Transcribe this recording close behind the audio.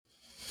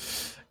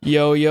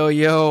Yo, yo,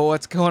 yo,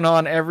 what's going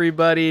on,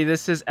 everybody?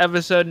 This is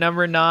episode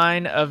number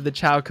 9 of the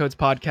Chow Codes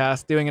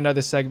podcast, doing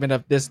another segment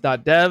of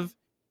this.dev.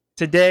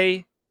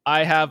 Today,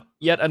 I have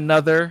yet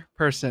another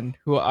person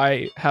who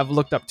I have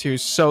looked up to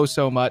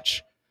so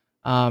much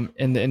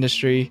in the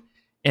industry,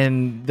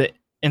 in the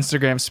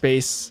Instagram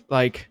space.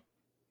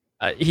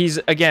 He's,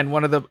 again,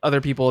 one of the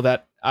other people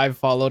that I've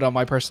followed on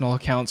my personal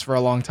accounts for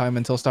a long time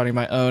until starting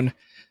my own.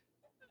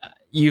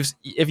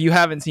 If you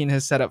haven't seen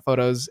his setup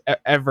photos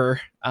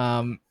ever,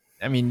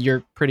 I mean,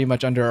 you're pretty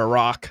much under a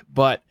rock.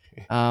 But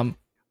Aral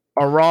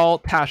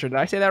Tasher, did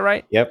I say that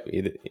right? Yep,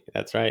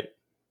 that's right.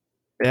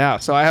 Yeah.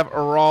 So I have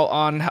Aral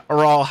on.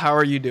 Aral, how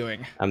are you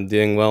doing? I'm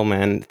doing well,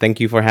 man.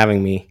 Thank you for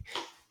having me.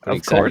 Pretty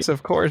excited.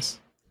 Of course.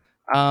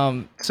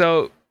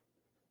 So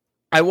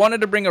I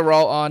wanted to bring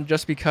Aral on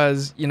just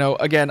because,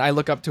 again, I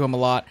look up to him a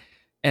lot,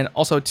 and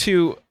also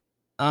too,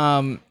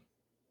 I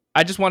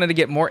just wanted to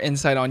get more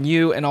insight on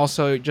you, and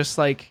also just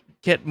like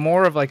get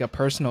more of like a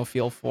personal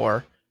feel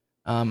for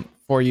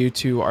you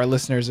to our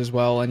listeners as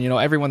well, and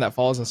everyone that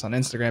follows us on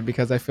Instagram,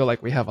 because I feel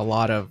like we have a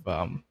lot of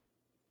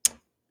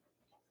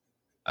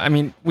I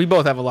mean, we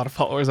both have a lot of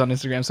followers on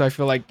Instagram, so I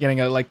feel like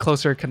getting a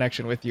closer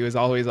connection with you is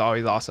always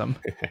awesome.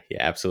 Yeah,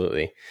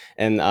 absolutely.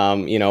 And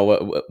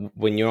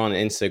when you're on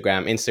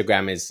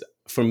Instagram is,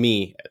 for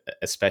me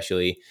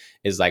especially,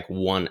 is like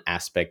one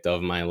aspect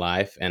of my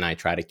life, and I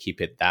try to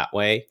keep it that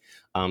way.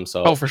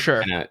 So for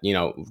sure.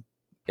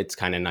 It's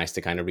kind of nice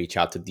to kind of reach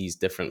out to these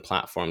different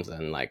platforms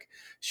and like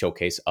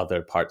showcase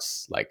other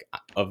parts like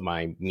of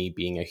me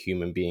being a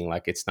human being.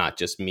 Like, it's not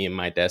just me and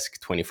my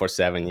desk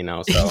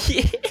 24/7, so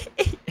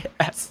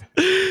Yes.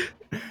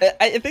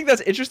 I think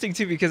that's interesting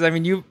too, because I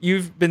mean,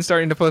 you've been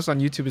starting to post on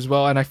YouTube as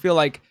well, and I feel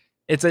like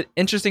it's an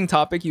interesting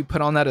topic you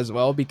put on that as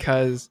well,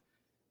 because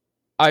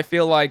I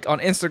feel like on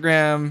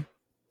Instagram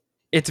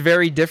it's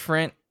very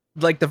different.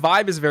 Like, the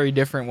vibe is very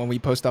different when we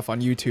post stuff on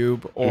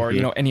YouTube or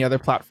any other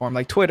platform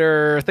like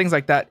Twitter, things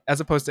like that, as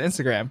opposed to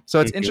Instagram. So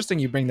it's interesting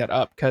you bring that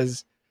up,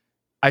 because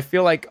I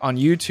feel like on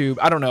YouTube,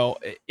 I don't know,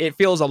 it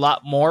feels a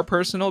lot more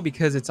personal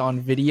because it's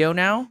on video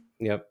now.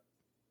 Yep.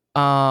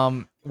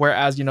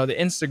 Whereas the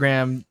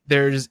Instagram,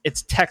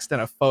 it's text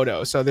and a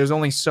photo, so there's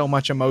only so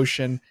much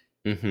emotion,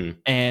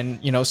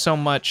 and so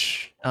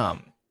much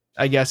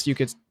I guess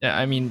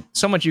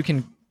so much you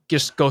can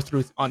just go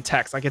through on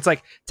text. Like, it's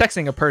like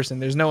texting a person,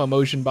 there's no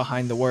emotion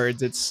behind the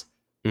words, it's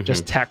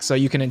just text, so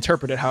you can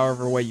interpret it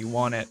however way you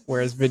want it,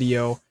 whereas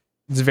video,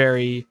 it's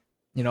very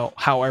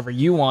however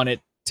you want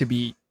it to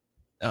be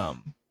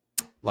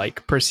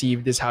like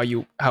perceived is how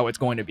it's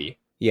going to be.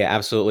 Yeah,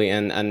 absolutely.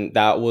 And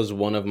that was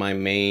one of my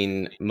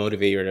main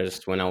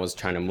motivators when I was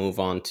trying to move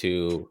on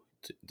to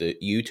the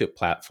YouTube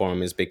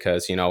platform, is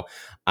because,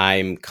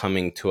 I'm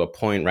coming to a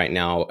point right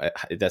now,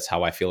 that's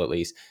how I feel at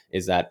least,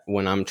 is that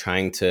when I'm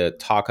trying to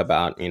talk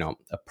about,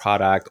 a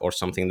product or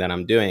something that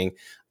I'm doing,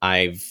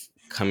 I'm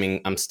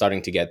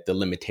starting to get the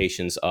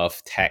limitations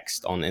of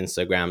text on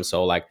Instagram.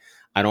 So like,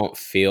 I don't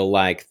feel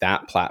like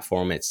that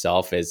platform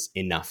itself is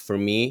enough for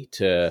me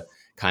to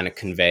kind of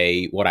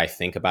convey what I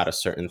think about a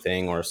certain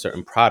thing or a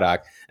certain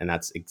product. And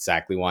that's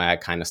exactly why I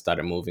kind of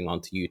started moving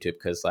on to YouTube,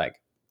 because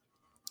like,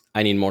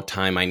 I need more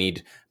time. I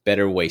need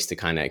better ways to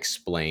kind of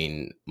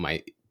explain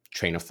my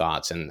train of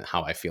thoughts and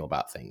how I feel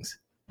about things.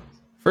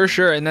 For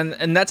sure.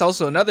 And that's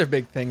also another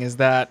big thing, is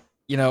that,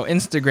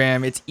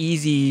 Instagram, it's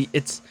easy.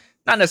 It's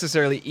not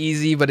necessarily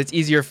easy, but it's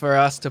easier for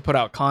us to put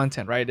out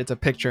content, right? It's a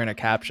picture and a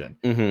caption.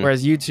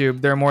 Whereas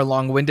YouTube, there are more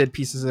long-winded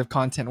pieces of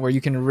content where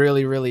you can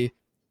really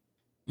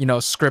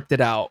script it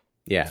out,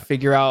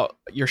 figure out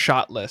your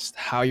shot list,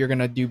 how you're going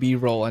to do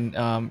B-roll,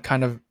 and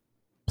kind of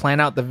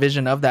plan out the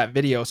vision of that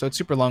video. So it's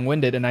super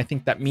long-winded, and I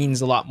think that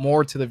means a lot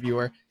more to the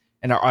viewer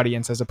and our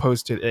audience, as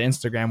opposed to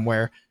Instagram,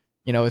 where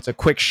it's a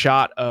quick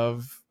shot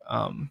of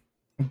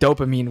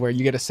dopamine, where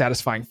you get a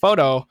satisfying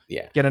photo,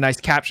 get a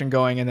nice caption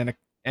going,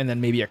 and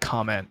then maybe a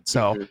comment.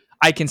 So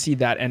I can see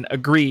that and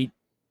agree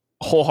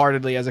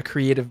wholeheartedly as a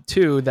creative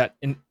too, that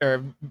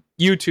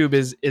YouTube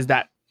is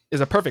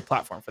a perfect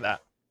platform for that.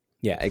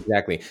 Yeah,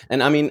 exactly.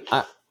 And I mean,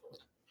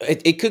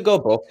 it could go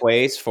both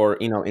ways for,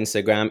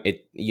 Instagram.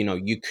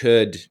 You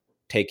could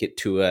take it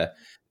to a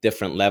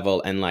different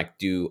level and like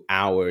do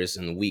hours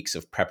and weeks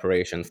of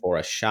preparation for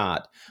a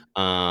shot.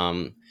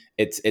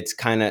 It's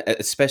kind of,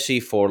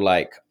 especially for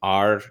like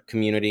our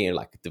community and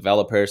like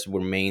developers,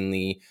 we're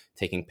mainly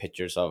taking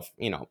pictures of,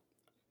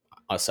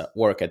 us at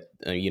work, at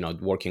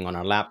working on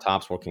our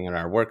laptops, working on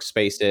our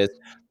workspaces.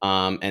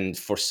 And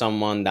for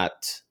someone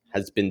that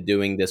has been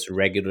doing this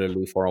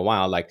regularly for a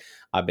while, like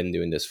I've been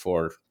doing this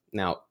for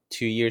now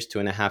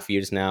 2.5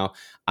 years now,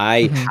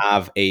 I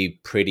have a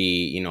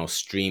pretty,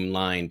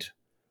 streamlined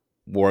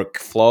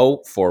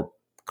workflow for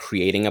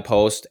creating a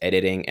post,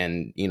 editing,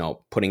 and,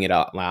 putting it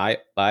out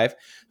live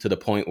to the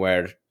point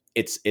where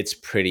it's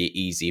pretty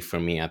easy for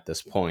me at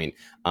this point.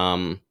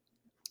 I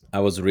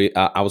was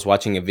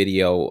watching a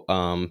video,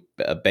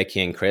 Becky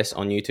and Chris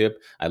on YouTube.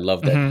 I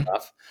love that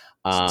stuff.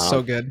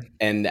 So good.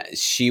 And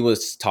she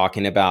was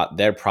talking about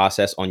their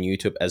process on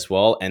YouTube as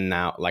well, and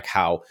now like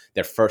how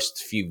their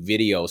first few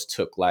videos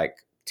took like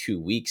 2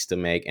 weeks to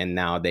make, and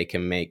now they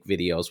can make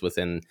videos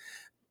within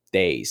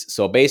days.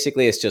 So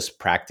basically it's just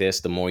practice.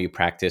 The more you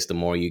practice, the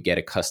more you get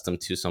accustomed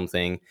to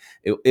something,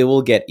 it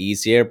will get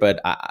easier. But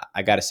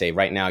I gotta say,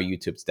 right now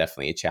YouTube's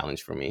definitely a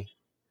challenge for me.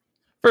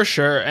 For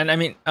sure. And I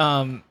mean,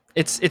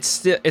 it's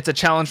a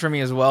challenge for me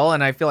as well,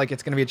 and I feel like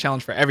it's going to be a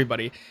challenge for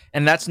everybody.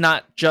 And that's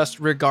not just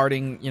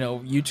regarding,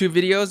 YouTube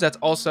videos. That's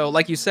also,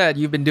 like you said,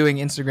 you've been doing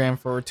Instagram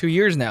for 2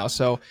 years now.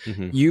 So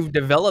Hmm. you've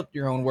developed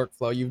your own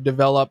workflow. You've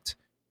developed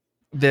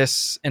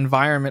this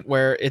environment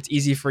where it's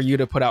easy for you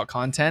to put out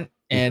content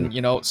Hmm.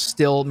 and,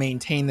 still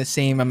maintain the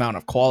same amount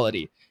of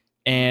quality.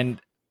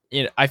 And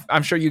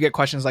I'm sure you get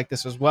questions like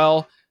this as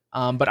well.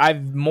 But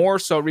I've more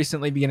so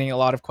recently been getting a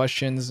lot of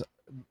questions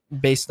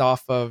based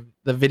off of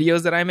the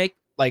videos that I make,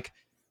 like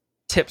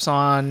tips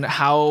on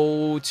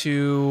how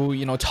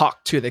to,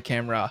 talk to the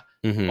camera,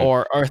 Hmm.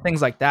 or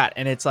things like that.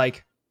 And it's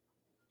like,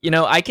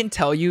 I can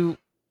tell you,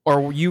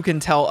 or you can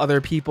tell other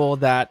people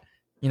that,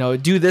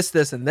 do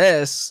this, and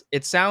this.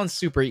 It sounds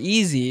super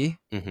easy,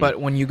 Hmm. but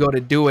when you go to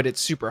do it,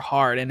 it's super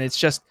hard. And it's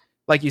just,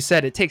 like you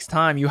said, it takes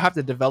time. You have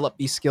to develop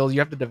these skills. You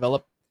have to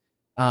develop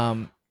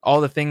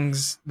all the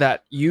things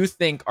that you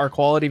think are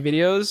quality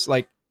videos,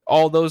 like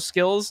all those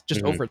skills,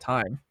 just Hmm. over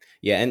time.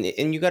 Yeah,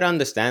 and you got to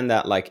understand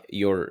that like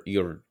your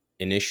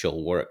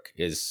initial work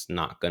is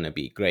not going to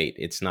be great.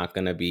 It's not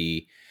going to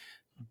be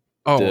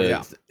Oh the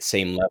yeah.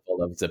 same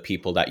level of the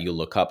people that you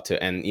look up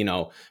to. And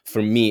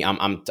for me,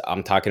 I'm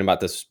talking about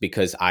this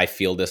because I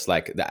feel this,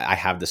 like I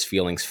have this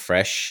feelings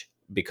fresh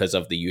because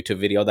of the YouTube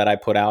video that I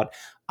put out.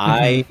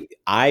 i Hmm.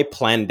 I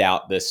planned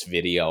out this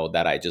video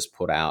that I just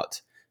put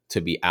out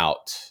to be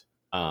out.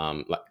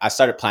 Like I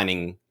started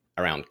planning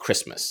around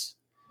Christmas,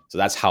 so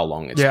that's how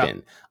long it's Yeah,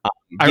 been.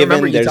 I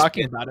remember Given you there's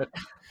talking about it.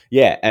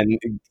 Yeah, and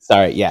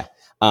sorry, yeah.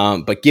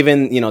 But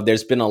given,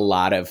 there's been a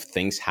lot of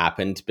things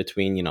happened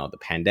between, the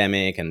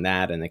pandemic and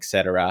that and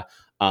etc.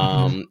 Hmm.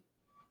 Um,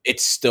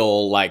 it's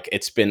still like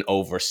it's been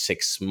over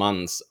 6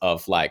 months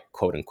of like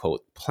quote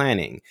unquote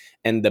planning.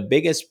 And the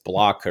biggest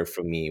blocker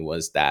for me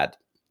was that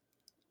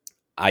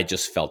I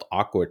just felt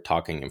awkward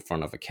talking in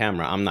front of a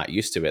camera. I'm not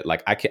used to it.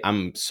 Like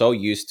I'm so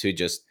used to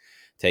just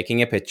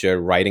taking a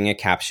picture, writing a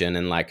caption,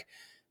 and like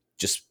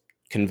just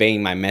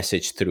conveying my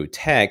message through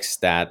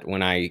text, that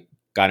when I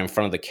got in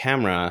front of the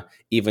camera,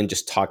 even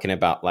just talking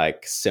about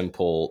like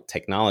simple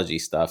technology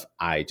stuff,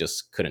 I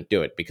just couldn't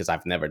do it because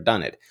I've never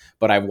done it.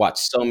 But I've watched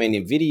so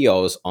many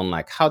videos on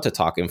like how to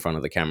talk in front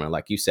of the camera,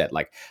 like you said,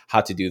 like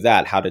how to do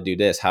that, how to do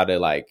this, how to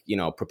like,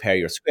 prepare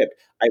your script.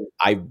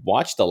 I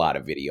watched a lot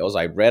of videos,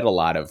 I read a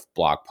lot of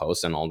blog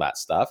posts and all that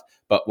stuff.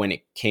 But when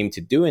it came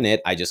to doing it,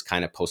 I just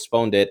kind of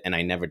postponed it and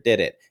I never did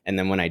it. And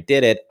then when I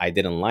did it, I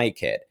didn't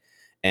like it.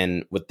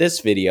 And with this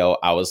video,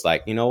 I was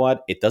like, you know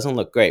what? It doesn't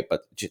look great,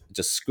 but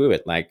just screw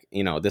it. Like,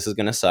 this is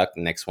going to suck.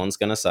 Next one's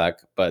going to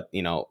suck. But,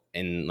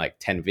 in like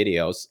 10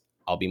 videos,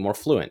 I'll be more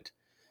fluent.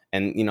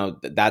 And,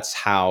 that's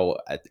how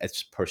a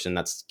person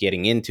that's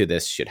getting into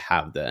this should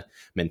have the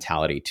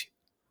mentality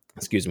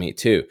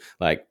too.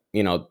 Like,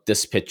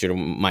 this picture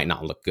might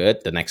not look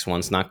good. The next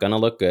one's not going to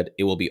look good.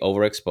 It will be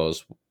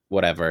overexposed,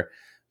 whatever,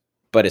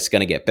 but it's going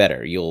to get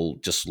better. You'll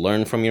just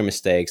learn from your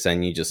mistakes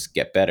and you just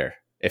get better.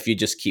 If you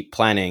just keep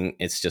planning,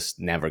 it's just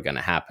never going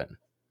to happen.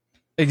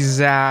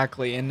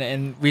 Exactly.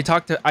 And I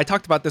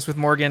talked about this with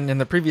Morgan in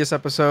the previous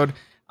episode.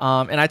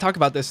 And I talk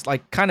about this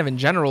like kind of in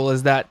general,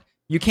 is that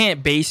you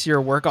can't base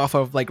your work off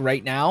of like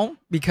right now,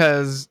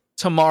 because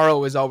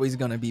tomorrow is always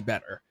going to be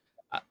better.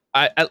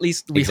 At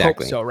least we hope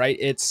Exactly. so, right?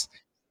 It's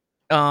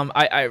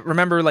I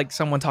remember like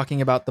someone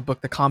talking about the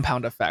book The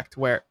Compound Effect,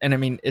 where, and I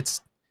mean,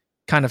 it's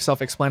kind of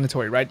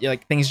self-explanatory, right?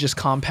 Like things just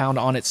compound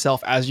on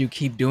itself as you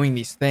keep doing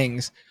these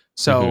things. Hmm.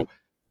 So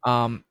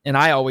and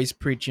I always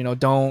preach,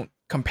 don't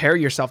compare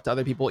yourself to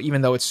other people,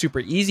 even though it's super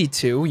easy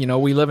to.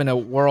 We live in a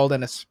world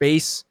and a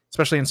space,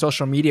 especially in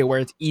social media, where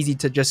it's easy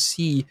to just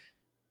see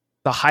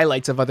the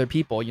highlights of other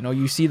people.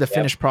 You see the Yep.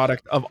 finished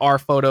product of our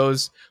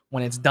photos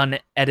when it's done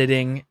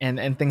editing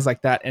and things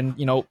like that. And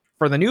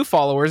for the new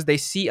followers, they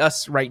see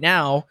us right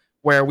now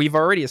where we've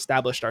already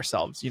established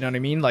ourselves. You know what I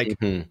mean? Like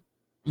Hmm.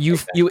 you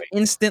Exactly.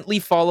 instantly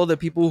follow the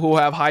people who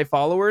have high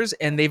followers,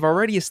 and they've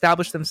already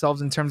established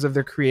themselves in terms of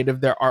their creative,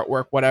 their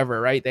artwork,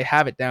 whatever, right? They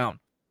have it down.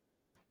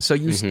 So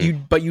Hmm.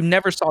 but you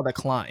never saw the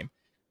climb.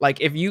 Like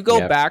if you go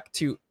Yep. back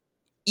to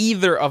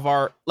either of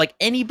our, like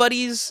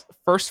anybody's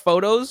first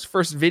photos,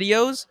 first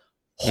videos,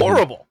 Hmm.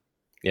 horrible.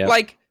 Yep.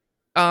 Like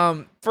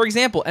for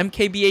example,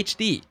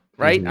 MKBHD,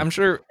 right? Hmm. I'm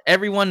sure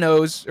everyone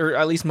knows, or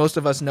at least most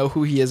of us know,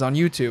 who he is on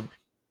YouTube.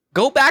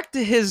 Go back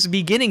to his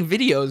beginning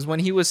videos when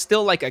he was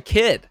still like a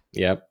kid.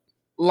 Yep.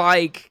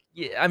 Like,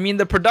 I mean,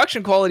 the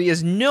production quality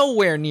is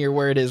nowhere near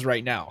where it is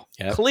right now.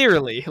 Yep.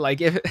 Clearly,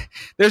 like if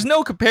there's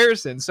no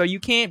comparison, so you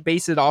can't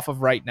base it off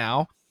of right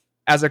now.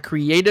 As a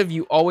creative,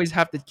 you always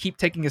have to keep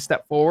taking a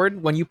step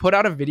forward. When you put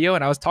out a video,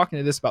 and I was talking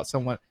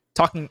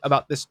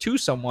about this to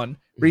someone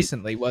Hmm.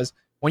 recently, was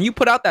when you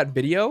put out that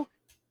video,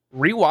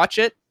 rewatch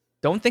it,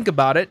 don't think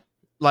about it,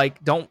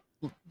 like don't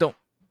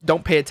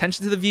don't pay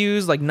attention to the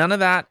views, like none of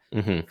that.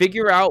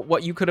 Figure out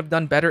what you could have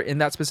done better in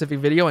that specific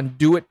video and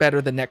do it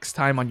better the next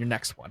time on your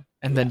next one,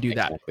 and then do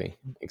that. Exactly.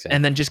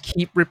 And then just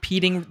keep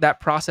repeating that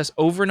process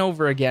over and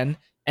over again,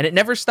 and it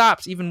never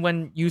stops, even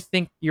when you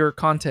think your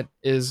content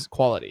is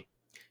quality.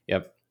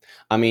 Yep.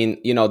 I mean,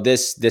 you know,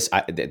 this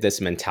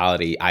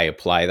mentality, I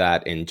apply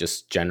that in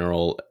just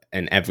general,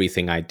 and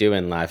everything I do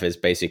in life is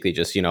basically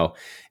just, you know,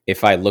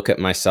 if I look at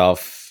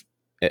myself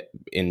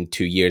in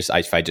 2 years,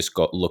 if I just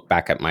go look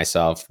back at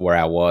myself, where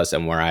I was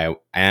and where I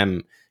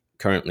am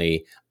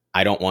currently,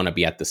 I don't want to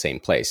be at the same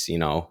place, you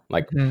know,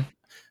 like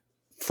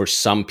for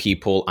some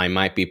people, I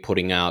might be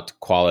putting out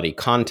quality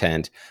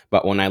content,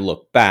 but when I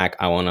look back,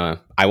 I want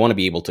to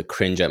be able to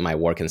cringe at my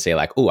work and say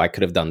like, oh, I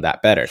could have done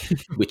that better,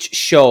 which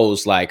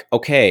shows like,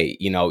 okay,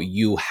 you know,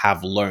 you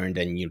have learned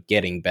and you're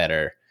getting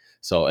better.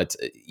 So it's,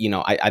 you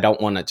know, I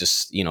don't want to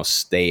just, you know,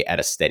 stay at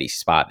a steady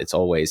spot. It's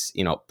always,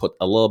 you know, put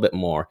a little bit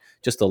more,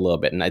 just a little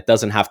bit. And it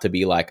doesn't have to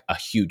be like a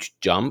huge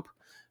jump,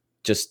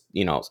 just,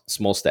 you know,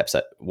 small steps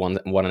at one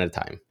at a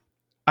time.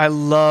 I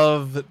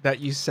love that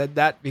you said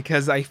that,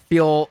 because I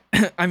feel,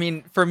 I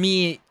mean, for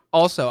me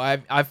also,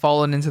 I've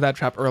fallen into that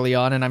trap early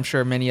on, and I'm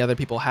sure many other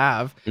people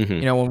have.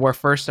 You know, when we're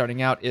first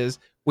starting out, is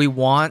we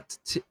want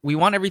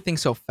everything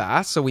so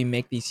fast, so we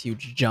make these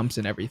huge jumps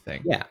in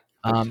everything. Yeah.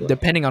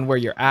 Depending on where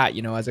you're at,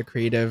 you know, as a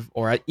creative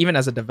or even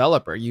as a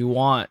developer, you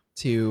want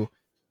to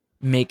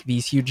make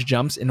these huge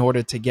jumps in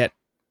order to get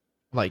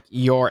like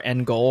your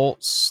end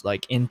goals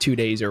like in 2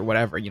 days or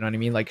whatever, you know what I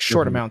mean? Like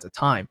short amounts of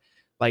time.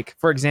 Like,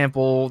 for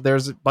example,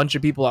 there's a bunch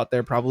of people out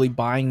there probably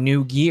buying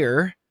new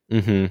gear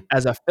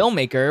as a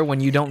filmmaker when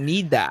you don't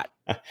need that.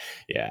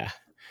 Yeah.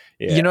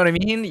 You know what I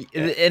mean?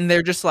 And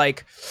they're just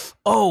like,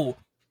 oh,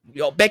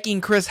 yo, Becky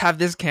and Chris have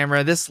this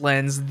camera, this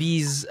lens,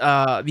 these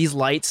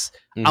lights.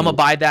 I'm gonna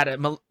buy that.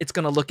 It's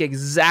gonna look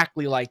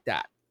exactly like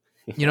that.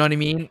 You know what I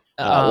mean?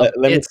 Let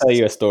me tell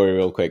you a story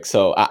real quick.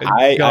 So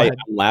I'm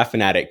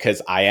laughing at it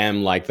because I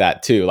am like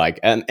that too. Like,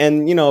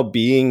 and you know,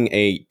 being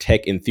a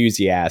tech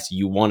enthusiast,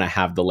 you want to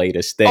have the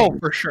latest thing. Oh,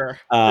 for sure.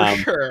 For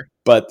sure.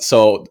 But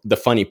so the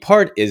funny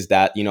part is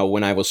that, you know,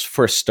 when I was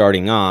first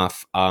starting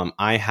off,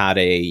 I had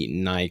a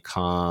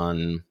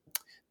Nikon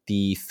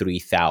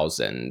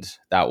D3000.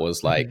 That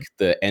was like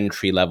the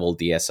entry level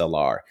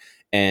DSLR.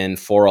 And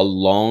for a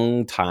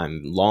long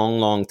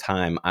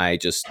time, I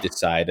just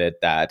decided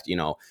that, you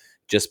know,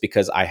 just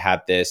because I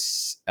had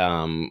this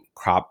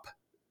crop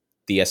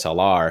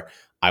DSLR,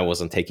 I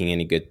wasn't taking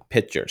any good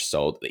pictures.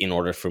 So in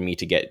order for me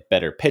to get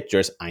better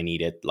pictures, I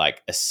needed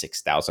like a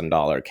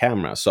 $6,000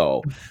 camera.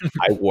 So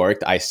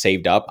I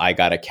saved up. I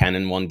got a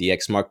Canon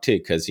 1DX Mark II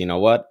because, you know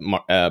what?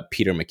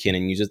 Peter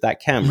McKinnon uses that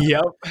camera.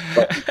 Yep.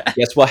 But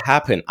guess what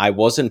happened? I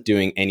wasn't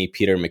doing any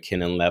Peter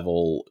McKinnon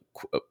level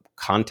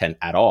content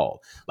at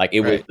all. Like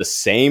it was the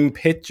same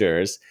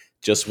pictures,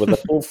 just with a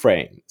full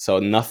frame. So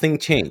nothing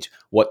changed.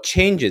 What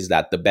changed is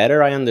that the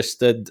better I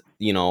understood,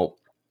 you know,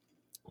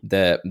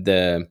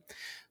 the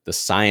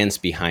science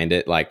behind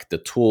it, like the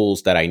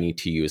tools that I need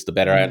to use, the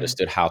better I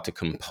understood how to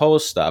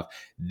compose stuff,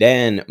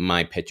 then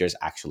my pictures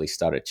actually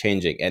started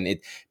changing. And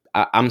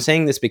I'm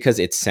saying this because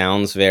it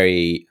sounds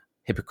very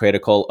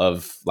hypocritical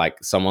of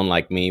like someone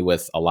like me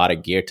with a lot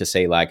of gear to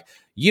say like,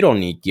 you don't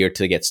need gear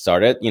to get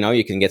started. You know,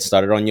 you can get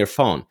started on your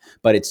phone.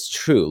 But it's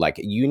true. Like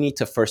you need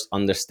to first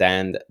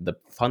understand the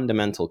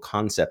fundamental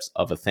concepts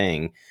of a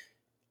thing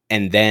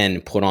and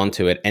then put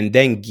onto it. And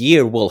then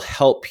gear will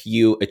help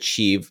you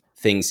achieve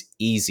things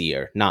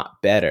easier,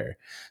 not better.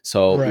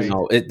 So, you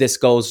know, this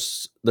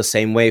goes the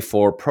same way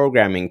for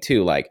programming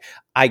too. Like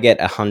I get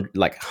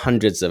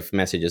hundreds of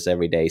messages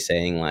every day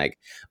saying like,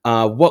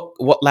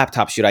 what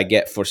laptop should I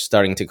get for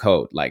starting to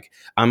code? Like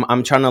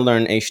I'm trying to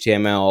learn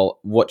HTML.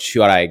 What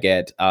should I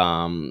get?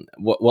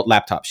 What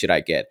laptop should I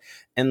get?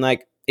 And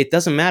like, it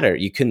doesn't matter.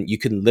 You can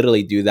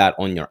literally do that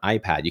on your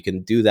iPad. You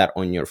can do that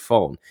on your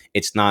phone.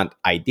 It's not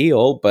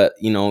ideal, but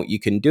you know, you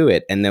can do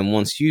it. And then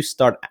once you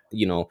start,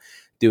 you know,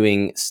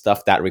 doing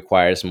stuff that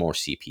requires more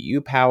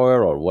CPU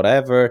power or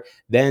whatever,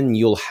 then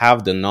you'll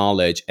have the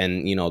knowledge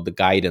and, you know, the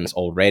guidance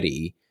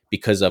already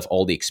because of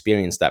all the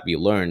experience that we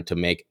learned to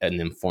make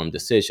an informed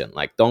decision.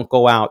 Like, don't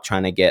go out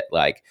trying to get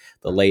like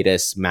the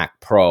latest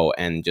Mac Pro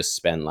and just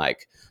spend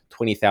like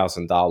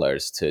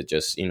 $20,000 to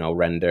just, you know,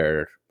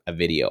 render a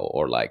video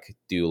or like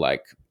do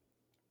like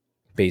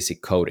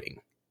basic coding.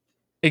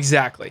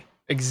 Exactly.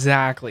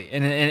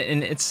 And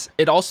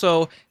it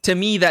also, to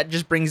me, that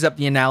just brings up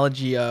the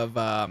analogy of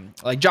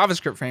like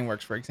JavaScript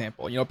frameworks, for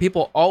example. You know,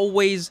 people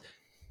always,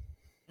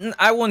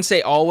 I wouldn't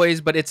say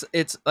always, but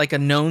it's like a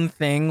known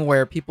thing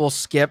where people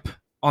skip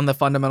on the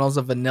fundamentals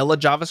of vanilla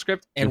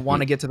JavaScript and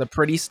want to get to the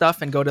pretty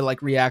stuff and go to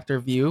like React or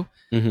Vue.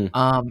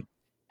 And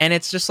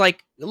it's just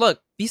like, look,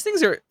 these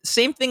things are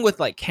same thing with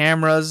like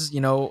cameras, you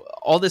know,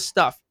 all this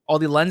stuff, all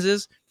the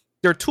lenses,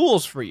 they're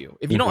tools for you.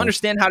 If you don't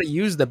understand how to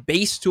use the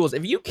base tools,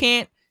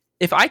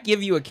 if I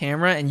give you a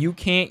camera and you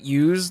can't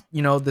use,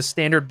 you know, the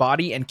standard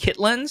body and kit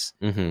lens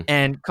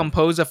and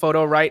compose a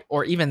photo right,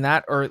 or even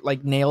that, or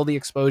like nail the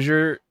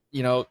exposure,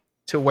 you know,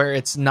 to where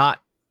it's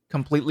not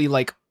completely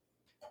like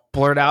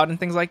blurred out and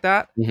things like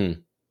that, Mm-hmm.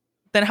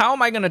 then how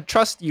am I going to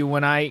trust you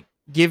when I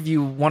give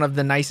you one of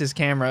the nicest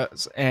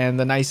cameras and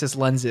the nicest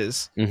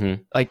lenses?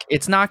 Mm-hmm. Like,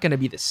 it's not going to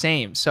be the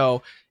same.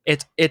 So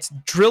it's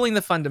drilling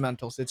the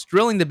fundamentals, it's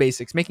drilling the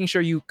basics, making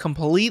sure you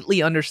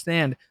completely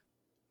understand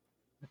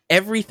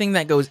everything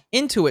that goes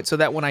into it, so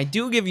that when I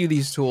do give you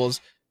these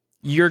tools,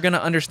 you're going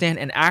to understand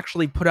and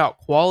actually put out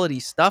quality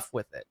stuff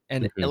with it,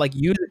 and Mm-hmm. like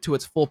use it to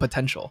its full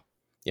potential.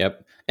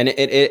 Yep. And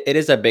it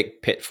is a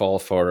big pitfall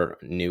for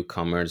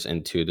newcomers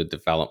into the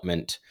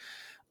development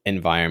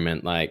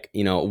environment. Like,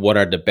 what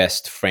are the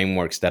best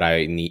frameworks that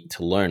I need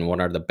to learn? What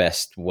are the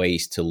best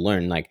ways to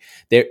learn? Like,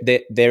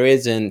 there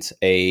isn't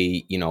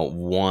a,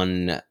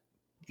 one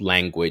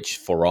language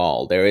for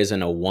all. There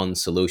isn't a one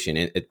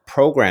solution.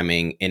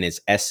 Programming in its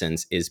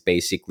essence is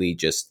basically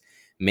just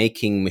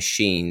making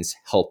machines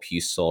help you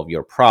solve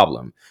your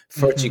problem.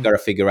 First, you got to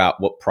figure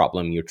out what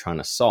problem you're trying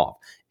to solve,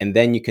 and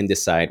then you can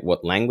decide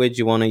what language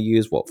you want to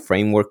use, what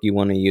framework you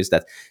want to use.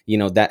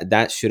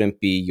 That shouldn't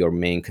be your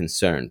main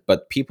concern.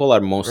 But people are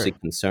mostly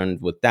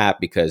concerned with that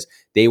because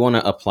they want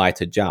to apply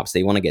to jobs.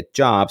 They want to get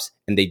jobs,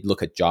 and they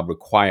look at job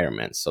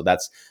requirements. So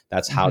that's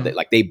how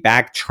they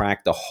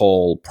backtrack the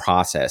whole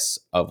process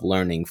of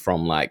learning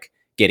from like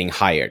getting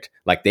hired.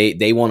 Like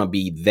they want to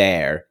be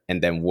there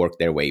and then work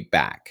their way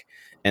back,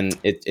 and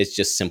it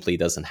just simply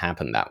doesn't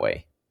happen that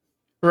way.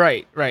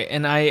 Right.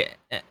 And I,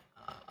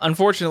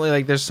 unfortunately,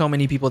 like, there's so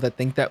many people that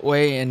think that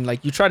way, and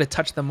like, you try to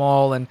touch them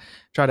all and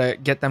try to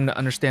get them to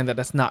understand that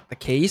that's not the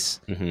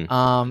case.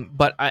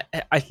 But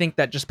I think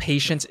that just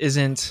patience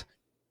isn't.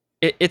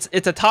 It's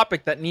a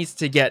topic that needs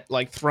to get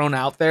like thrown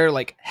out there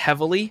like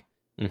heavily.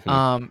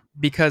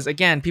 Because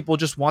again, people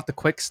just want the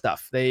quick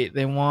stuff. They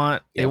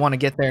want to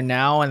get there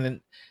now, and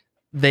then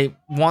they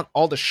want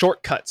all the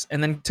shortcuts.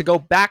 And then to go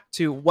back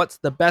to what's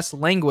the best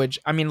language,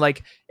 I mean,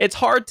 like, it's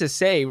hard to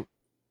say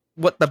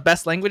what the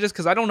best language is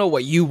because I don't know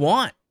what you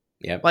want.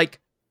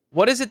 Like,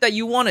 what is it that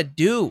you want to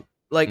do?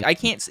 Like, I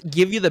can't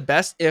give you the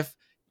best if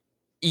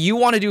you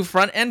want to do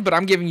front end, but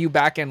I'm giving you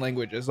back end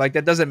languages. Like,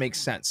 that doesn't make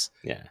sense.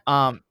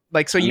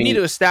 Like, so you need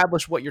to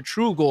establish what your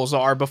true goals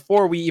are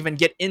before we even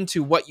get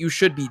into what you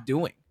should be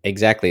doing.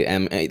 Exactly.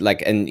 And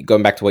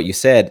going back to what you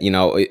said,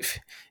 if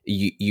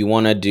you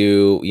want to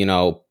do,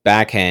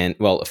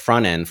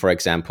 front end, for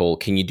example,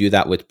 can you do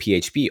that with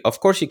PHP? Of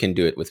course you can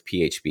do it with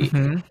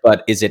PHP,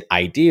 but is it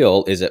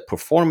ideal? Is it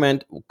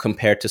performant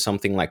compared to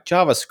something like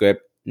JavaScript?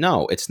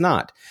 No, it's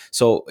not.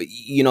 So,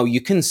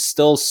 you can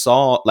still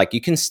solve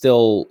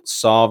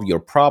your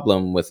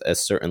problem with a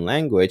certain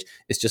language.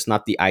 It's just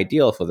not the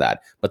ideal for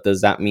that. But does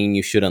that mean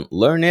you shouldn't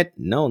learn it?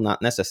 No,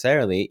 not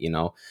necessarily.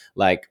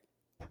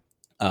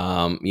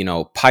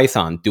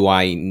 Python.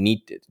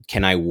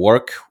 Can I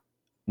work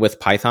with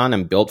Python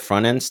and build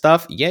front end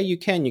stuff? Yeah, you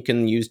can. You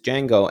can use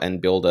Django and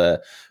build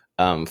a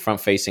front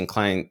facing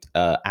client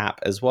app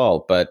as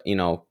well. But,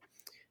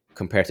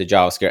 compared to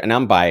JavaScript, and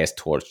I'm biased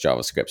towards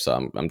JavaScript,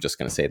 so I'm just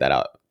going to say that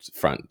out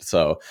front.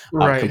 So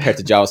compared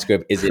to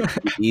JavaScript, is it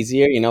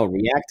easier?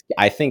 React,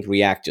 I think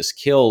React just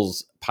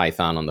kills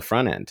Python on the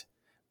front end.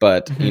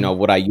 But,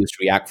 would I use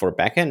React for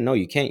backend? No,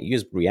 you can't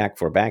use React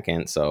for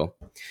backend. So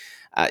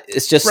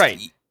it's just,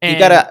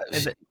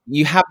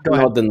 you have to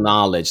know the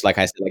knowledge. Like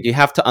I said, like, you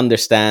have to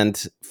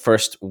understand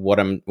first, what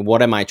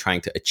am I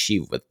trying to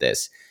achieve with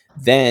this?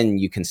 Then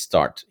you can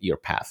start your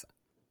path.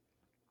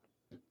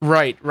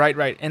 Right.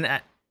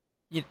 And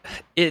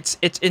it's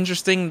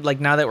interesting.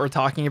 Like, now that we're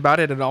talking about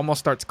it, it almost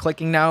starts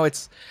clicking now.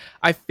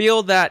 I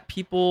feel that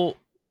people,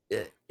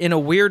 in a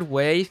weird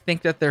way,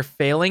 think that they're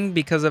failing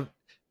because of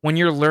when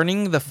you're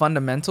learning the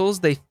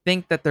fundamentals, they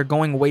think that they're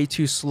going way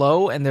too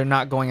slow and they're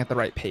not going at the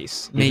right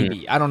pace.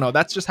 Maybe. I don't know.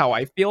 That's just how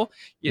I feel,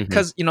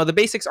 because, the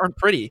basics aren't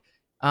pretty.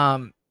 I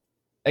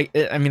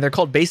mean, they're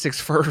called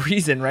basics for a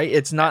reason, right?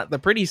 It's not the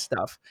pretty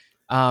stuff.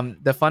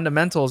 The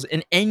fundamentals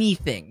in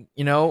anything,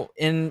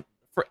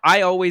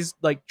 I always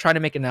like try to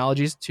make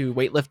analogies to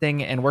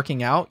weightlifting and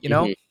working out.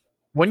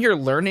 When you're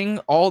learning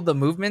all the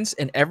movements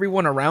and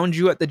everyone around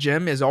you at the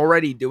gym is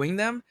already doing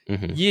them,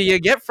 you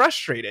get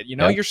frustrated.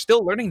 You're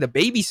still learning the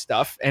baby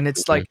stuff, and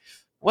it's like,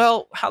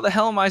 well, how the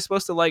hell am I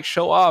supposed to like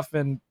show off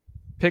and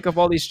pick up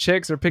all these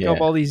chicks or pick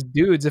up all these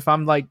dudes if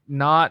I'm like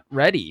not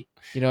ready?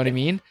 You know what I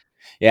mean?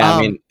 Yeah,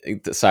 I mean,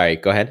 sorry,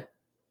 go ahead.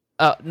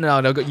 No,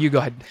 you go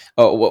ahead.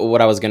 Oh,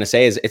 what I was gonna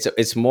say is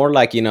it's more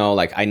like,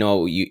 like, I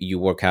know you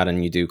work out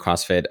and you do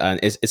CrossFit, and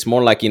it's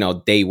more like,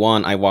 day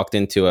one I walked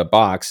into a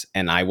box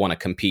and I want to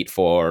compete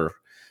for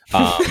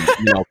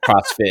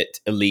CrossFit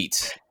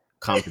elite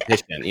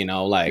competition.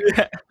 Like,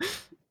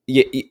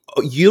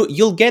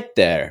 you'll get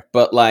there,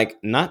 but like,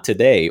 not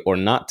today or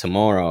not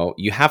tomorrow.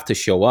 You have to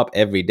show up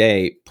every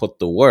day, put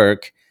the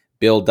work,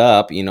 build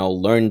up,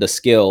 learn the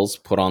skills,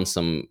 put on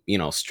some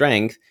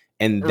strength,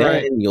 and then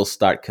Right. you'll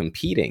start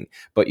competing.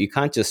 But you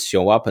can't just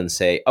show up and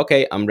say,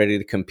 okay, I'm ready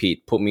to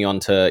compete, put me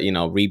onto,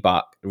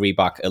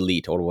 Reebok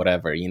Elite or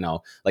whatever,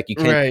 like you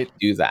can't Right.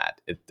 do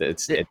that.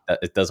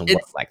 It doesn't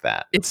work It's like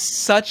that. it's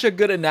such a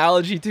good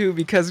analogy too,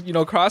 because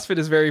CrossFit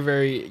is very,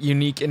 very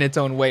unique in its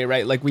own way,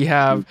 right? Like we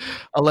have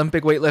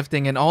Olympic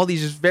weightlifting and all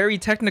these just very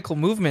technical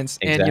movements.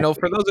 And for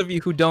Exactly. those of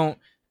you who don't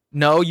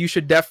know, you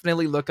should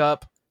definitely look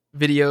up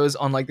videos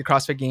on like the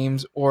CrossFit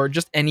Games or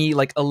just any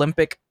like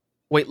Olympic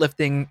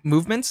weightlifting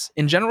movements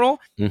in general.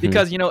 Hmm.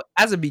 Because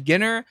as a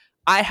beginner,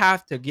 I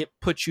have to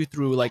put you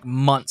through like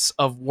months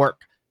of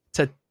work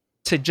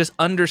to just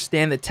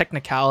understand the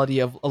technicality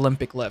of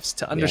Olympic lifts,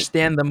 to Yeah.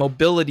 understand the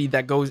mobility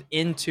that goes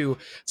into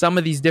some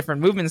of these different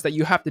movements that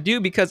you have to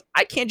do, because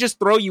I can't just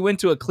throw you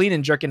into a clean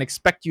and jerk and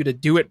expect you to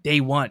do it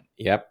day one.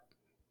 Yep.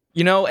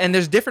 And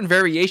there's different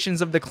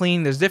variations of the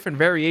clean, there's different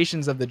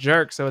variations of the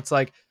jerk. So it's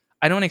like,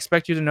 I don't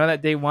expect you to know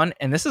that day one,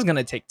 and this is going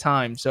to take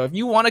time. So if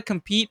you want to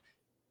compete,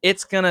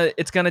 it's gonna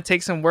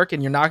take some work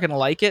and you're not gonna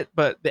like it,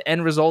 but the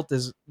end result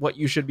is what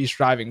you should be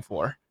striving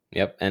for.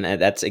 Yep. And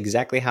that's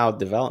exactly how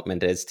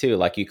development is too.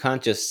 Like you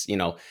can't just,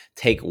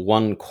 take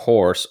one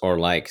course or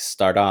like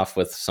start off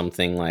with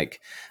something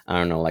like, I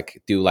don't know,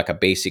 like do like a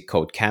basic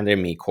code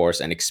academy course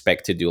and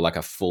expect to do like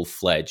a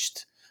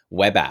full-fledged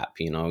web app.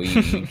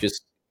 You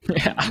just,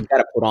 Yeah. you got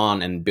to put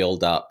on and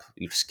build up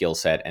your skill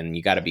set, and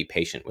you got to be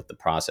patient with the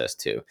process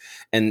too.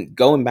 And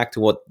going back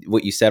to what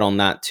you said on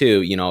that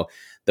too,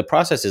 the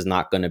process is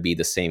not going to be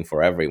the same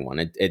for everyone.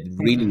 It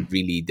really, Mhm.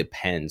 really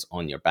depends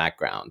on your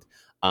background.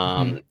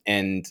 Mhm.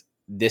 And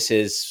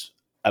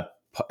a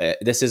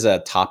this is a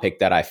topic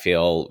that I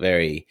feel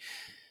very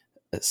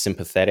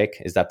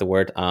sympathetic. Is that the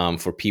word?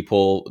 For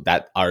people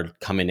that are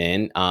coming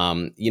in,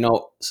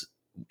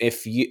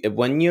 if you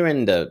when you're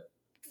in the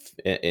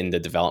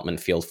development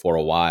field for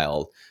a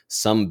while,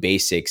 some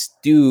basics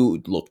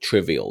do look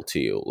trivial to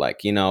you.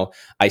 Like,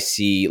 I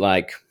see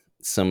like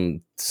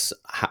some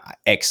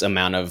X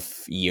amount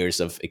of years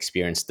of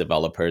experienced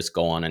developers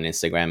go on an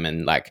Instagram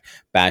and like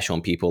bash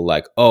on people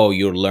like, oh,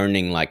 you're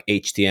learning like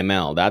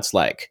HTML. That's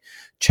like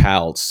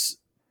child's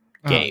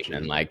Oh, game,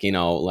 and geez. like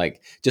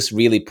like just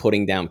really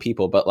putting down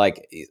people. But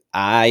like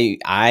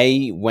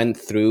I went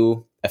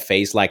through a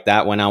phase like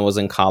that when I was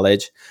in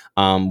college.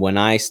 When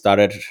I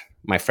started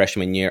my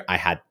freshman year, I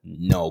had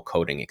no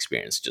coding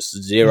experience, just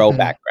zero Mhm.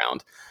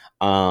 background.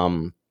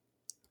 um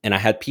and I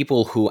had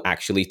people who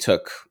actually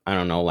took, I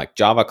don't know, like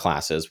Java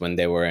classes when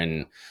they were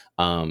in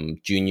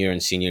junior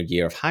and senior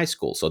year of high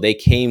school. So they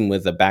came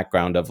with a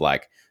background of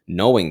like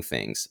knowing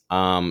things.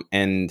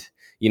 And,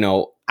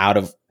 out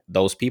of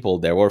those people,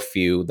 there were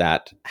few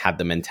that had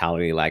the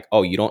mentality like,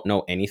 oh, you don't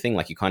know anything.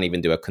 Like you can't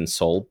even do a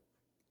console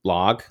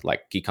log.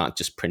 Like you can't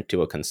just print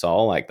to a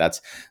console. Like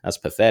that's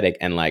pathetic.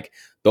 And like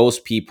those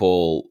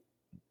people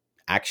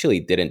actually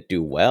didn't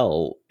do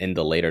well in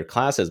the later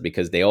classes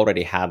because they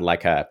already had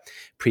like a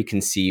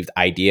preconceived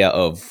idea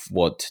of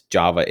what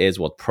Java is,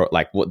 what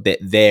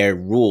their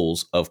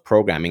rules of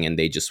programming, and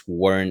they just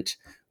weren't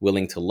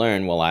willing to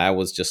learn. While I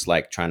was just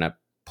like trying to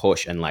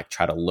push and like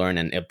try to learn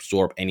and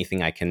absorb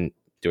anything I can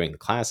during the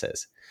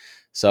classes.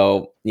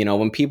 So,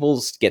 when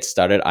people get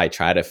started, I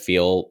try to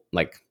feel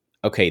like,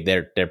 okay,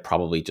 they're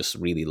probably just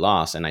really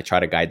lost, and I try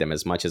to guide them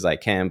as much as I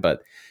can.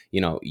 But,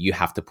 you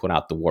have to put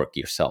out the work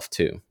yourself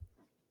too.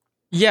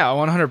 Yeah,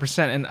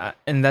 100%.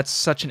 And that's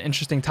such an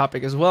interesting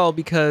topic as well,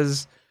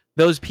 because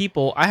those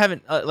people, I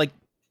haven't like,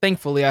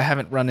 thankfully I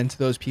haven't run into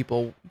those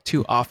people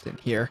too often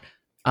here.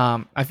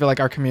 I feel like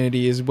our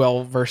community is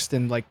well versed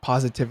in like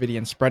positivity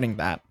and spreading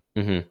that.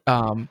 Hmm.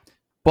 Um,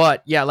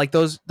 but yeah, like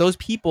those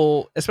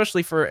people,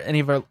 especially for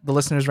any of the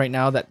listeners right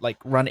now that like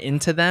run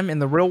into them in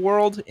the real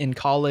world, in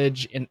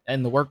college,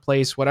 in the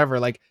workplace, whatever,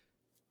 like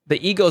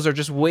the egos are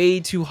just way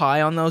too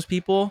high on those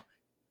people.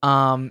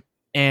 Um,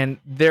 and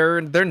their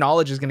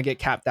knowledge is going to get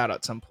capped out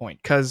at some point,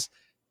 because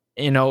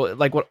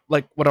like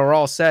what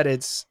Aral said,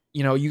 it's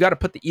you got to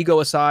put the ego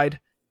aside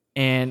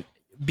and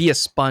be a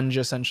sponge.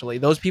 Essentially,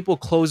 those people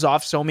close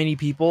off so many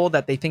people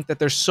that they think that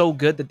they're so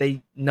good that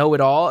they know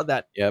it all,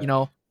 that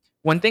Yep.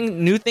 when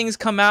new things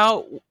come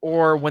out,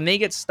 or when they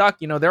get stuck,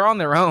 they're on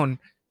their own.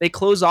 They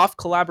close off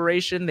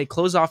collaboration, they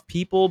close off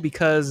people,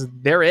 because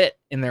they're it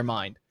in their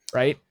mind,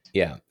 right?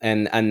 Yeah,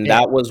 and And,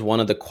 that was one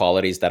of the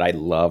qualities that I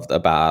loved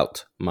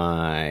about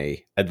my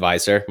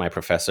advisor, my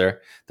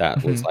professor,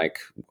 that was mhm, like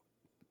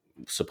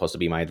supposed to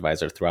be my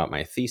advisor throughout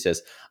my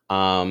thesis.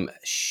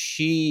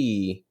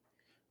 She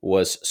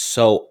was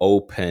so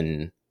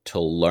open to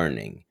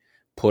learning,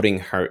 putting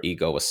her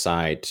ego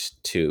aside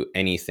to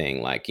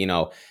anything. Like,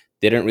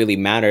 didn't really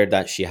matter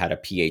that she had a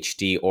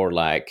PhD or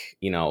like,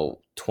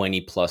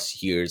 20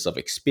 plus years of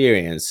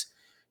experience.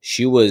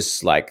 She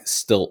was like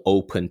still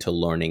open to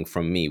learning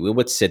from me. We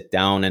would sit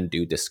down and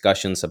do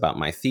discussions about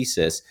my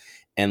thesis,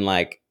 and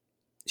like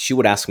she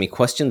would ask me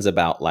questions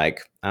about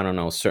like, I don't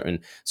know,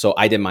 so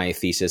I did my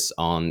thesis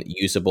on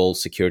usable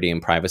security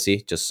and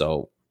privacy, just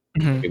so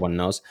mhm, everyone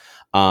knows.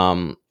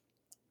 And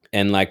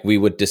like we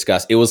would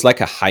discuss, it was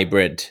like a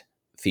hybrid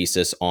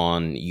thesis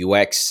on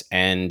UX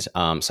and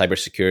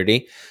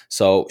cybersecurity.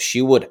 So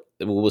we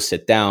will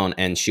sit down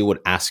and she would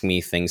ask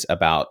me things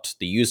about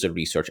the user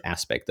research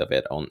aspect of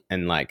it on,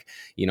 and like,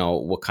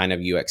 what kind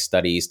of UX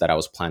studies that I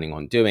was planning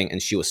on doing.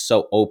 And she was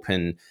so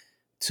open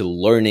to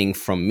learning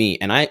from me.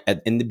 And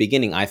in the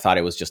beginning, I thought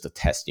it was just a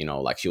test,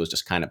 like she was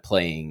just kind of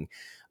playing,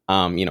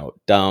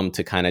 dumb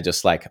to kind of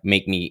just like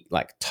make me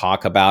like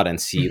talk about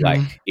and see Mm-hmm.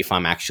 like if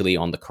I'm actually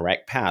on the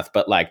correct path.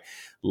 But like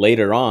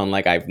later on,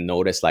 like I've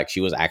noticed like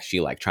she was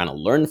actually like trying to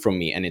learn from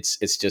me. And it's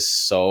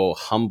just so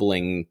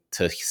humbling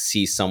to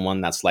see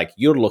someone that's like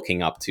you're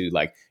looking up to,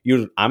 like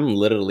I'm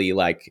literally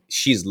like,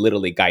 she's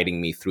literally guiding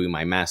me through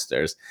my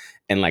masters.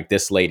 And like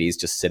this lady's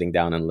just sitting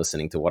down and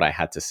listening to what I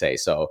had to say.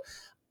 So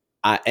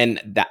and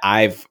that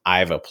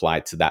I've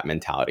applied to that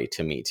mentality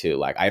to me too.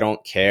 Like, I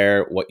don't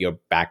care what your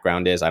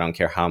background is. I don't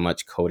care how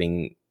much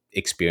coding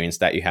experience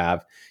that you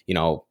have.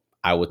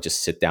 I would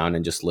just sit down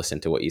and just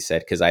listen to what you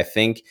said, because I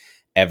think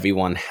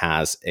everyone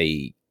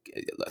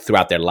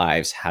throughout their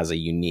lives has a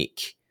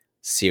unique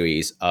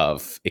series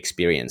of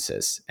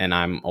experiences, and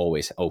I'm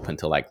always open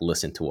to like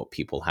listen to what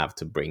people have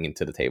to bring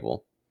into the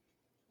table.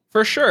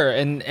 For sure,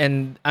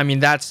 and I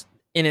mean that's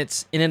in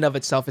and of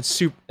itself,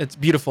 it's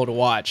beautiful to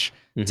watch,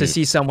 to Mm-hmm.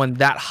 see someone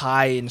that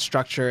high in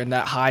structure and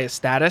that high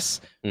status,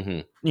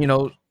 Mm-hmm.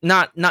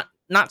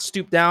 not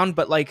stoop down,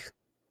 but like,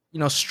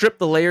 strip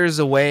the layers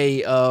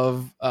away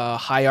of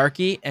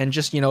hierarchy, and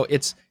just,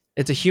 it's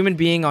a human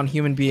being on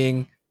human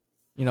being.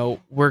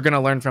 We're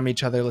gonna learn from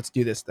each other. Let's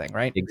do this thing,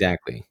 right?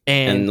 Exactly.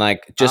 And And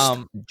like just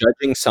um,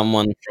 judging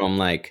someone from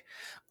like,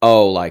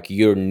 oh, like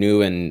you're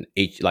new and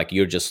like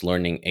you're just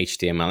learning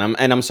HTML.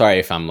 And I'm sorry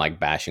if I'm like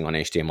bashing on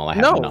HTML. I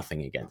have no,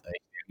 nothing against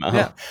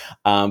yeah,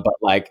 HTML. But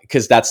like,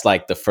 because that's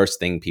like the first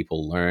thing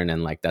people learn,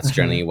 and like that's mhm,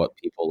 generally what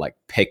people like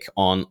pick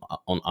on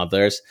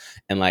others.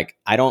 And like,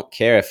 I don't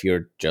care if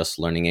you're just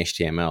learning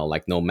HTML.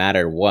 Like, no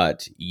matter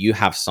what, you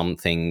have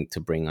something to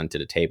bring onto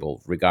the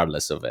table,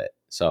 regardless of it.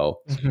 So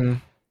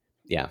mhm.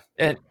 yeah.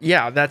 And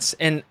yeah,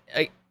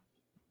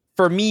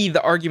 for me,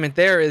 the argument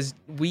there is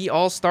we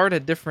all start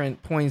at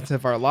different points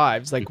of our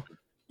lives. Like,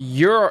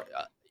 you're,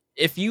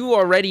 if you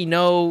already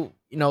know,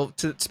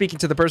 speaking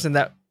to the person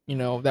that,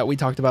 that we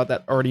talked about,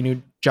 that already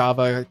knew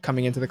Java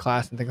coming into the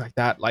class and things like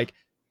that, like,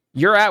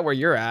 you're at where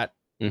you're at.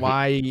 Hmm.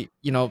 Why,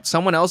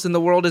 someone else in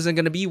the world isn't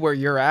going to be where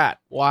you're at?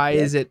 Why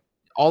Yep. is it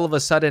all of a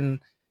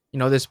sudden,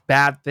 this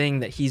bad thing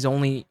that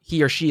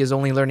he or she is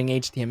only learning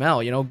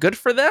HTML? Good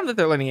for them that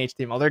they're learning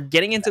HTML. They're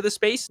getting into the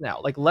space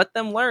now. Like, let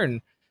them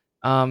learn.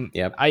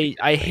 Yep. I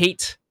Exactly.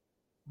 hate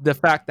the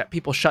fact that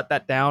people shut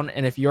that down.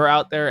 And if you're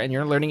out there and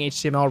you're learning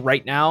HTML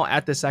right now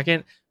at the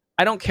second,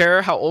 I don't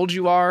care how old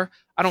you are.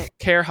 I don't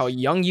care how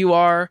young you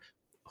are,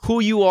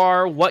 who you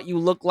are, what you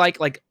look like.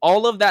 Like,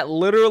 all of that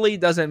literally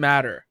doesn't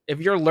matter.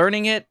 If you're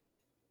learning it,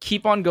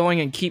 keep on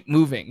going and keep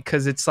moving,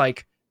 because it's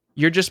like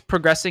you're just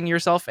progressing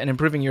yourself and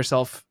improving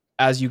yourself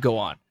as you go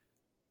on.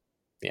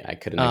 Yeah, I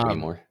couldn't agree Um,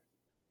 more.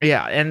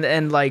 yeah,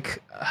 and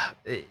like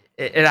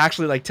it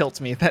actually like tilts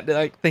me that,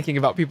 like, thinking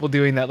about people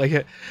doing that.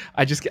 Like,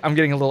 I'm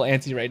getting a little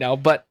antsy right now.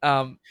 But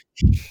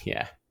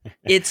Yeah.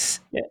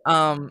 it's Yeah.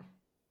 um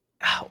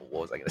what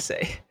was I gonna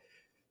say?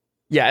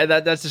 Yeah,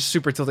 that's just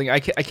super tilting. I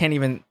can't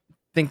even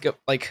think of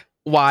like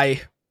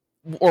why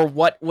or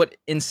what would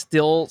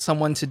instill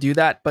someone to do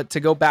that. But to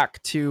go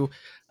back to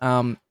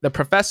the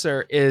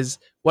professor, is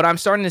what I'm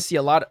starting to see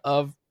a lot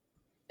of,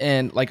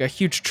 and like a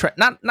huge trend,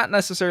 not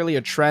necessarily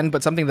a trend,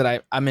 but something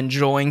that I'm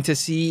enjoying to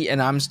see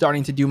and I'm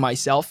starting to do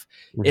myself,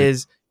 Mhm.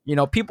 is,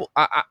 people,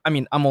 I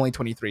mean, I'm only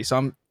 23,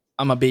 so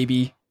I'm a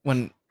baby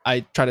when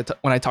I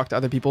when I talk to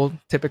other people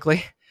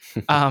typically.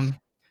 um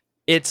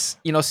it's,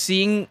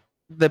 seeing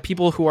the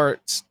people who are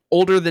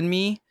older than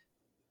me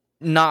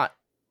not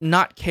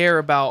not care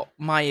about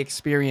my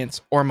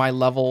experience or my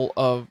level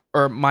of,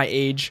 or my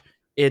age.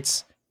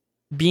 It's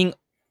being,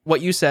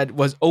 what you said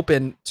was,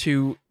 open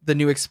to the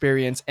new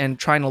experience and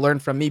trying to learn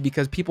from me,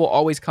 because people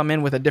always come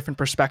in with a different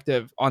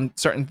perspective on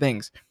certain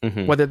things,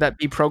 Mhm. whether that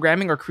be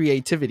programming or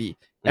creativity.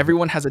 Mhm.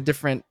 Everyone has a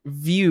different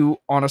view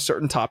on a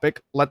certain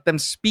topic. Let them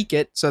speak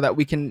it so that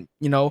we can,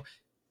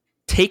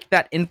 take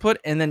that input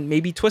and then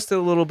maybe twist it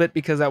a little bit,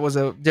 because that was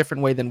a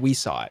different way than we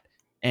saw it.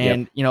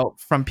 Yep. And,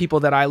 from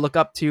people that I look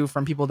up to,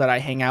 from people that I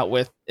hang out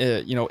with,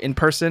 in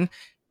person,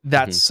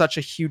 that's Mhm. such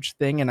a huge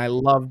thing. And I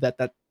love that,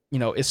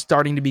 is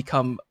starting to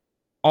become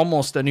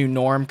almost a new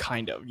norm,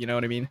 kind of. You know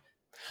what I mean?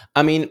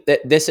 I mean,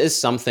 this is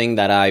something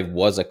that I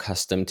was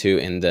accustomed to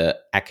in the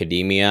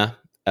academia.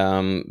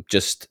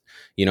 Just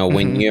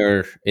when Hmm.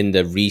 you're in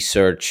the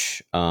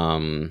research,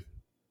 not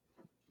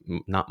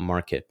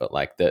market, but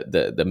like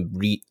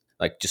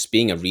like just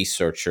being a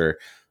researcher,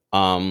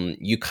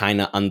 you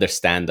kind of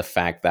understand the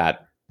fact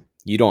that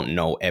you don't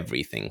know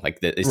everything. Like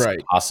that, Right.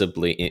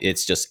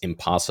 it's just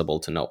impossible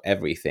to know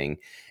everything,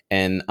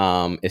 and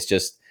it's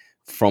just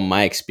from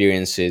my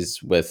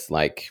experiences with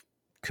like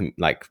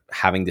like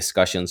having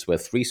discussions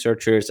with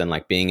researchers and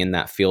like being in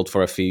that field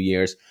for a few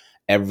years.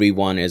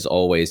 Everyone is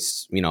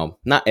always,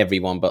 not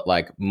everyone, but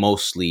like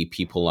mostly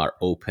people are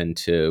open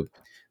to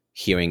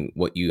hearing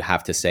what you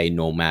have to say,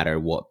 no matter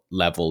what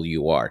level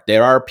you are.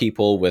 There are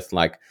people with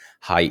like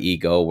high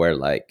ego where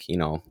like,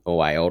 oh,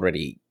 I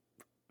already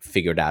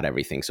figured out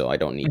everything, so I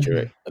don't need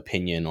your Mhm.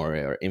 opinion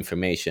or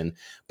information.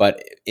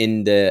 But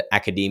in the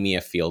academia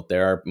field,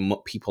 there are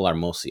people are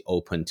mostly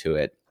open to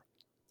it.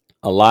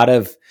 A lot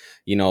of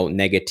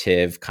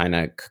negative kind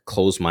of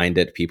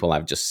close-minded people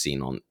I've just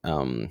seen on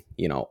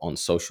on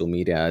social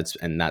media,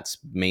 and that's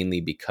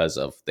mainly because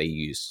of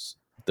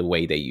the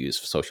way they use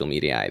social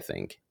media, I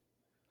think.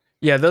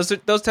 Yeah, those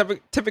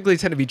typically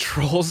tend to be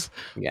trolls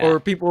Yeah. or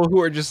people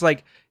who are just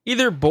like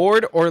either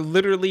bored or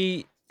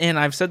literally. And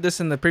I've said this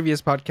in the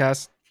previous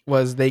podcast,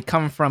 was they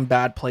come from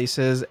bad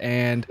places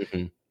and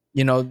Hmm.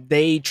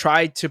 they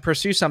tried to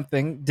pursue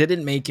something,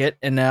 didn't make it,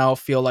 and now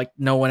feel like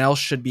no one else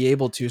should be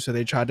able to, so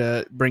they try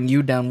to bring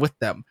you down with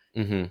them.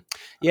 Hmm.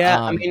 Yeah,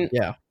 I mean,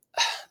 Yeah.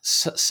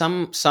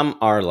 some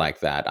are like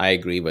that. I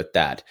agree with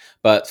that.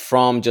 But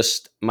from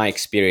just my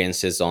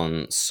experiences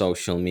on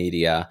social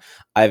media,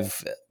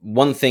 I've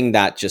one thing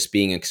that just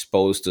being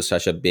exposed to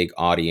such a big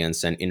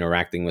audience and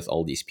interacting with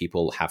all these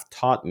people have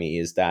taught me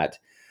is that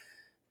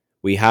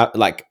we have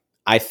like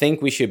I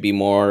think we should be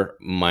more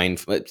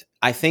mindful.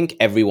 I think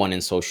everyone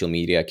in social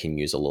media can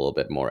use a little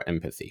bit more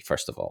empathy,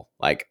 first of all.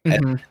 Like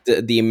Hmm.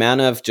 the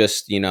amount of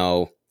just,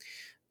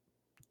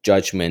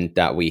 judgment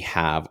that we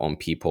have on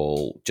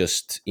people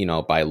just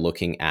by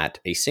looking at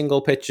a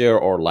single picture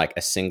or like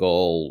a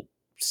single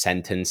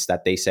sentence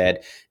that they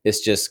said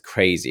is just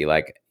crazy.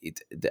 Like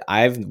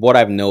I've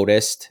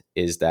noticed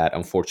is that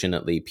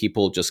unfortunately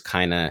people just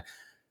kind of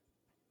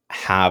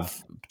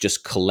have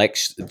just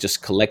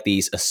collect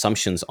these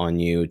assumptions on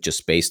you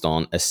just based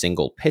on a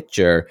single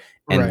picture,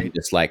 and then Right.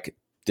 just like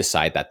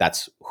decide that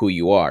that's who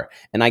you are.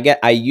 And I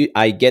get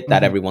that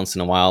Hmm. every once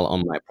in a while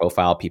on my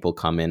profile people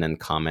come in and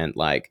comment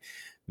like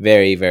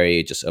very,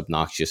 very just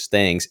obnoxious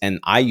things, and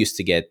I used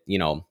to get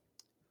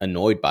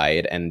annoyed by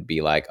it and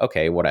be like,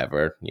 okay,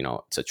 whatever,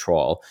 it's a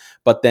troll.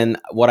 But then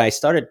what I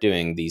started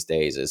doing these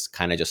days is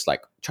kind of just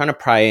like trying to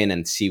pry in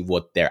and see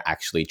what they're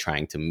actually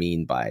trying to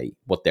mean by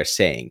what they're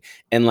saying.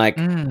 And like,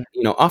 Mm.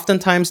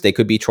 oftentimes they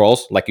could be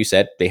trolls. Like you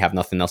said, they have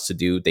nothing else to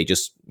do. They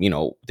just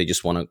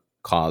want to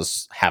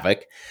cause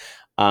havoc.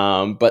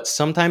 But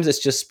sometimes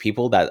it's just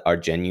people that are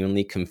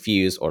genuinely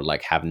confused or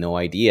like have no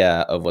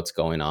idea of what's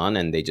going on,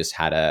 and they just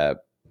had a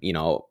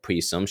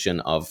presumption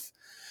of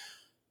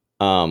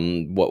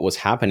what was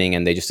happening,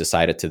 and they just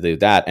decided to do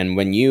that. And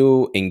when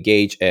you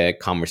engage a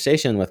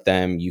conversation with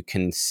them, you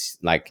can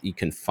you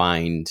can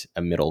find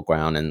a middle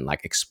ground and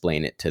like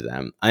explain it to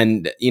them.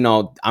 And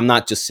I'm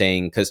not just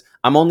saying, because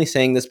I'm only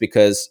saying this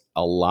because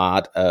a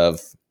lot of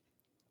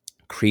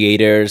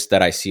creators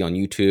that I see on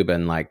YouTube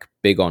and like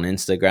big on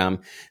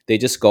Instagram, they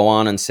just go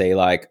on and say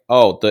like,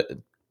 oh,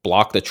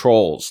 block the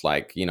trolls,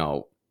 like,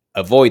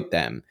 avoid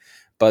them.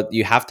 But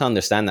you have to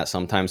understand that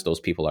sometimes those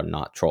people are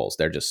not trolls.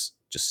 They're just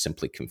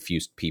simply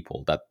confused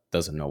people that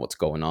doesn't know what's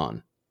going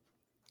on.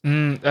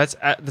 That's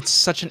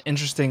such an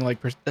interesting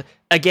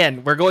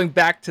again, we're going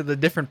back to the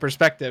different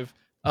perspective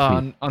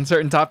on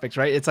certain topics,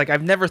 right? It's like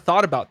I've never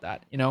thought about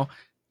that.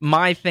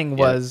 My thing Yeah.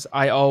 was,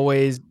 I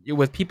always,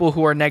 with people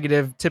who are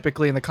negative,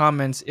 typically in the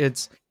comments,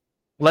 it's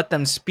let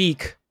them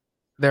speak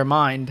their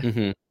mind,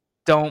 Hmm.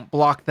 don't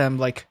block them.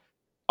 Like,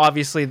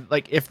 obviously,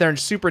 like if they're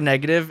super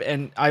negative,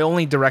 and I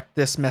only direct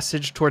this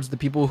message towards the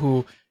people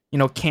who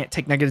can't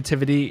take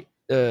negativity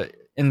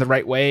in the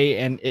right way,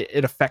 and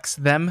it affects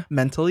them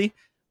mentally.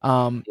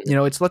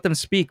 It's let them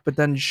speak, but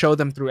then show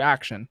them through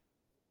action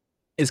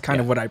is kind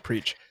Yeah. of what I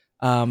preach.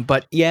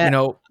 But Yeah.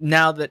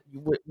 now that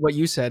what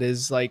you said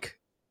is like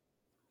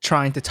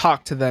trying to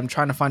talk to them,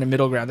 trying to find a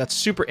middle ground, that's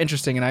super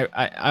interesting, and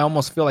I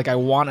almost feel like I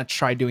want to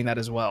try doing that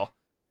as well.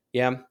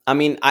 Yeah. I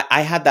mean,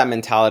 I had that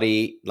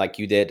mentality like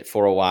you did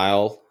for a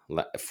while,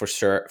 for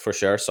sure, for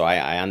sure. So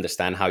I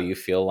understand how you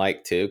feel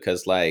like too,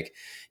 because like,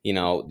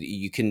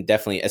 you can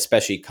definitely,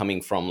 especially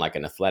coming from like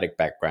an athletic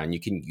background, you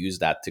can use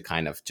that to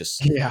kind of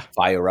just Yeah.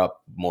 fire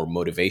up more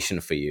motivation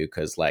for you,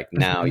 because like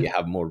now Mhm. you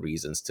have more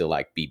reasons to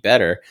like be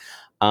better.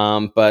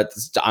 But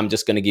I'm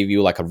just going to give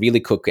you like a really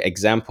quick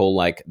example.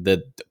 Like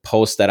the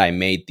post that I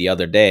made the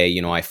other day,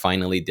 I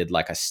finally did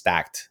like a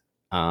stacked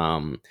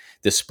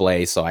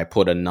display. So I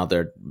put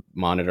another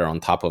monitor on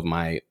top of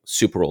my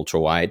super ultra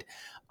wide.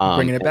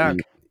 Bringing it And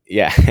back.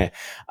 yeah.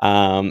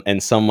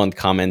 And someone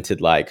commented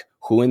like,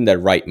 who in their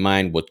right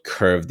mind would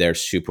curve their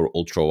super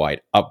ultra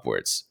wide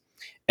upwards?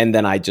 And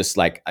then I just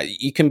like,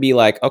 you can be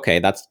like, okay,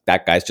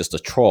 that guy's just a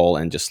troll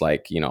and just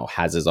like,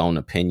 has his own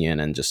opinion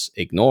and just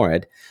ignore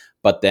it.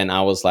 But then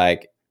I was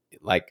like,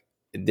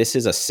 this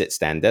is a sit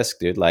stand desk,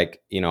 dude.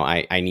 Like,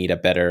 I need a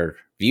better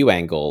view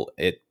angle.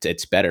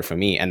 It's better for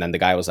me. And then the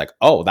guy was like,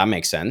 oh, that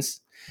makes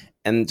sense.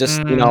 And just,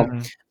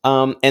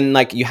 Mm. and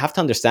like you have to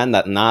understand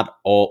that not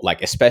all,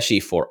 like especially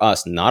for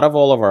us, not of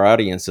all of our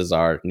audiences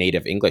are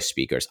native English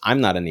speakers.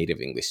 I'm not a native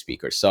English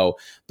speaker. So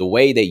the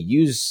way they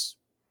use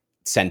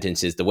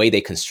sentences, the way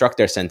they construct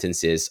their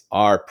sentences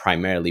are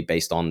primarily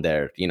based on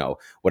their,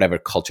 whatever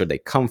culture they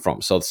come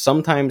from. So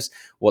sometimes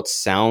what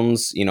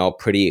sounds,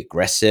 pretty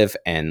aggressive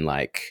and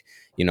like,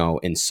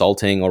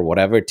 insulting or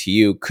whatever to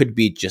you could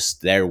be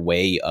just their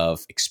way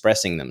of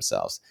expressing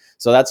themselves.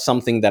 So that's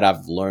something that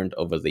I've learned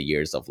over the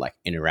years of like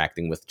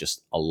interacting with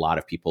just a lot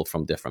of people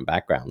from different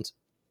backgrounds.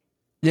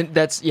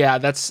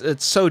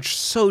 It's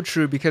so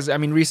true, because I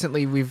mean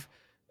recently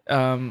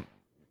um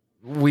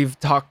we've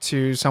talked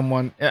to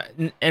someone,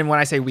 and when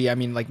I say we, I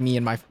mean like me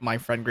and my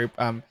friend group.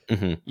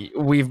 Hmm.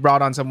 We've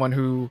brought on someone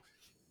who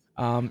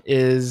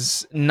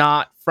is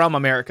not from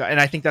America, and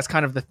I think that's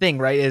kind of the thing,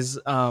 right? Is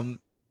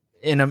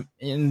in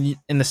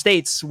the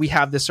States, we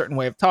have this certain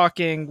way of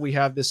talking, we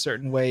have this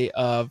certain way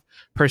of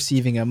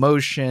perceiving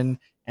emotion,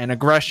 and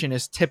aggression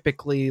is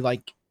typically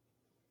like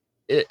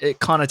it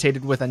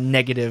connotated with a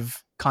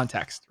negative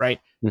context, right?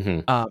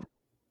 Hmm.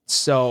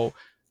 So,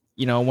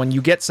 when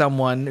you get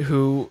someone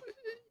who,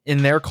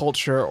 in their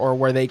culture or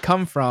where they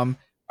come from,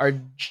 are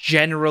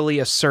generally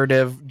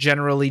assertive,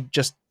 generally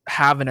just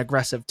have an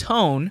aggressive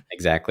tone, but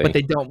Exactly.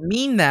 they don't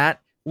mean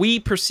that, we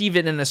perceive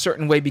it in a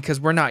certain way because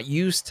we're not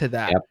used to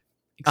that. Yep.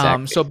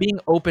 Exactly. So being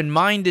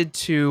open-minded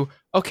to,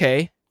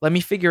 okay, let me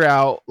figure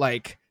out,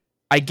 like,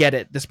 I get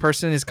it. This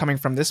person is coming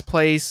from this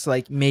place.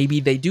 Like, maybe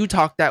they do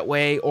talk that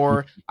way,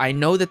 or I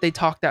know that they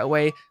talk that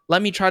way.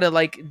 Let me try to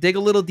like dig a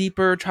little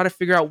deeper, try to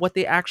figure out what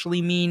they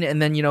actually mean,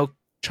 and then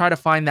try to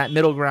find that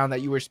middle ground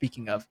that you were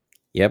speaking of.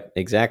 Yep,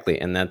 exactly,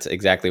 and that's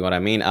exactly what I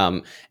mean.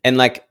 And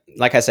like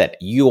I said,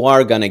 you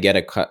are gonna get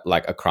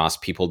across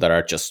people that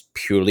are just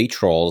purely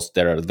trolls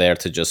that are there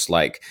to just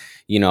like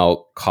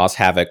cause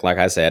havoc, like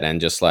I said, and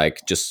just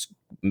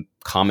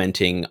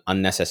commenting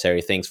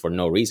unnecessary things for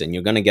no reason.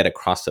 You're gonna get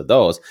across to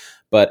those,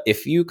 but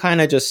if you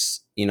kind of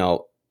just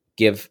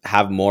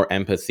have more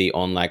empathy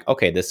on like,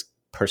 okay, this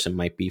person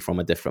might be from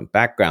a different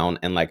background,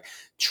 and like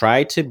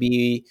try to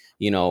be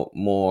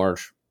more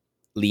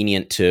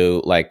lenient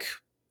to like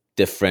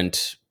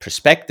different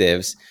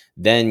perspectives,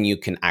 then you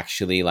can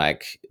actually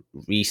like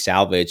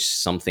resalvage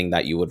something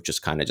that you would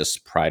just kind of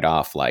just pride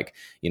off, like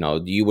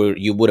you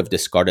would have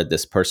discarded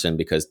this person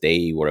because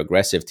they were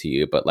aggressive to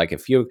you. But like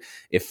if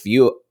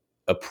you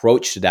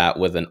approach that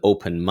with an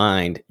open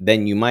mind,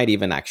 then you might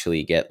even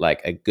actually get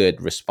like a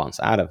good response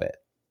out of it.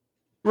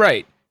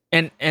 Right.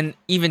 And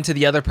even to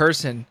the other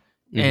person,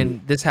 Hmm.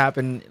 and this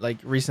happened like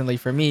recently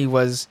for me,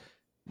 was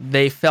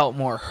they felt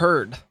more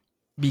heard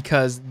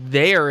because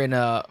they are in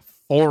a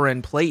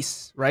foreign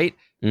place, right?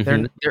 Hmm.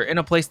 They're in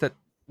a place that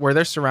where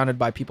they're surrounded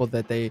by people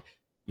that they,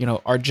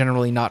 are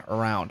generally not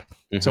around.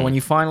 So Hmm. when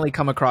you finally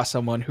come across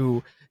someone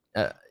who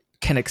uh,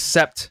 can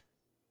accept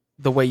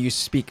the way you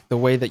speak, the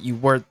way that you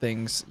word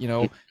things,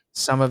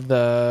 some of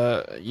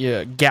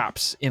the,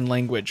 gaps in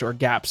language or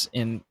gaps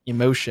in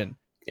emotion,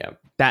 Yeah.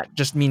 that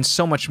just means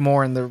so much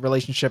more in the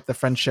relationship, the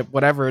friendship,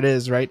 whatever it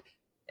is, right?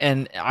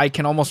 And I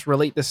can almost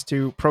relate this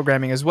to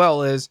programming as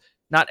well, is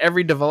not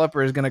every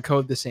developer is going to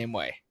code the same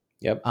way.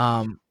 Yep.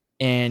 Um,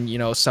 and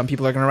some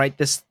people are going to write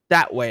this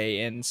that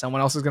way, and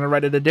someone else is going to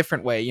write it a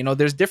different way.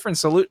 There's different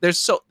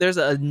there's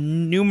a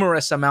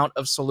numerous amount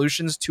of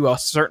solutions to a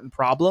certain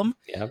problem.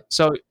 Yep.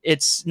 So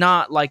it's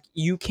not like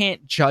you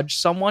can't judge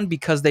someone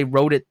because they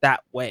wrote it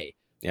that way.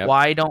 Yep.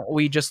 Why don't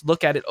we just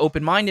look at it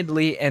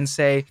open-mindedly and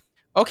say,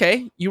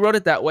 okay, you wrote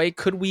it that way,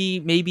 could we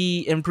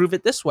maybe improve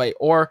it this way?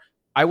 Or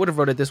I would have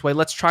wrote it this way.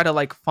 Let's try to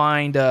like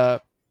find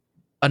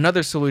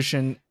another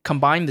solution,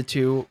 combine the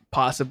two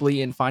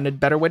possibly, and find a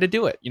better way to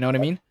do it. You know what I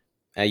mean?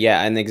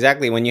 Yeah, and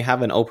exactly, when you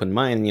have an open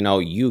mind,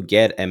 you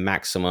get a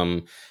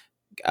maximum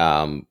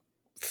um,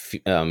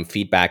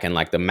 feedback and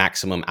like the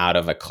maximum out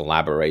of a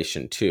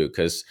collaboration too,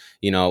 because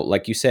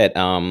like you said,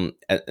 and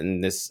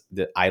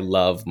I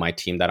love my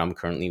team that I'm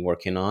currently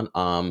working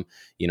on.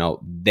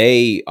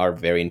 They are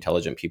very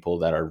intelligent people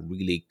that are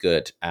really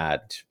good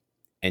at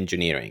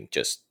engineering,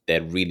 just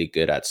they're really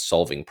good at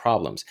solving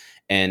problems.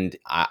 And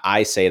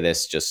I say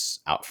this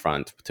just out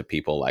front to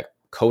people, like,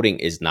 coding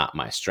is not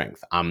my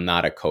strength. I'm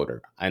not a coder.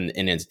 And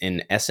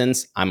in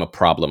essence, I'm a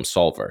problem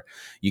solver.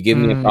 You give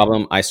me a Mm,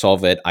 problem, I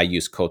solve it. I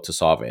use code to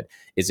solve it.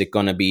 Is it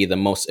going to be the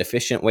most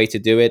efficient way to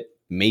do it?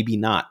 Maybe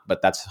not,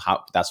 but that's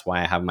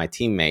why I have my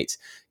teammates,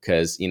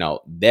 because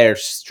their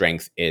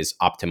strength is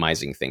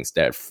optimizing things.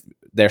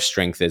 Their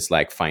strength is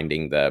like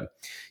finding the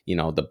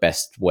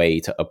best way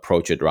to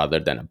approach it rather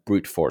than a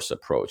brute force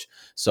approach.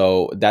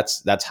 So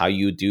that's how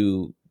you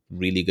do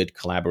really good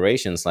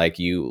collaborations. Like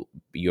you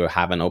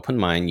have an open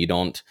mind. You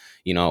don't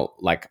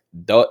like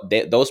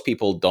those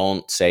people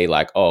don't say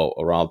like, oh,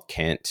 Aral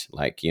can't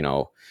like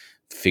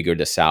figure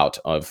this out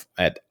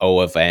at O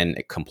of n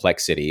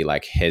complexity,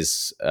 like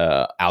his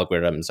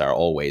algorithms are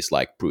always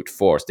like brute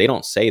force. They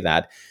don't say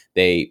that.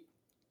 They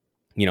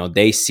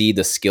see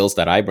the skills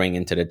that I bring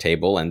into the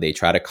table, and they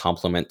try to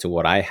complement to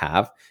what I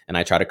have, and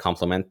I try to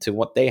complement to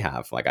what they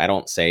have. Like, I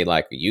don't say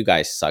like, you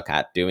guys suck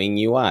at doing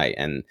UI,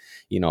 and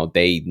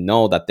they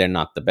know that they're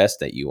not the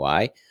best at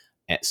UI.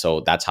 And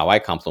so that's how I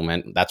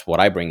complement. That's what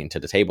I bring into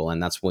the table,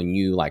 and that's when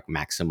you like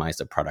maximize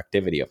the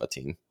productivity of a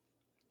team.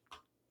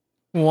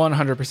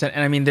 100%.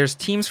 And I mean, there's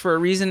teams for a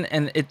reason,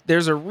 and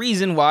there's a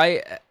reason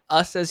why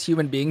us as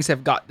human beings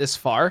have got this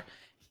far,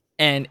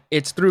 and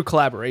it's through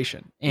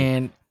collaboration.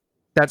 And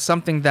that's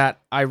something that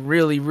I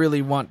really,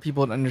 really want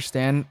people to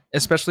understand,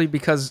 especially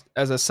because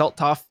as a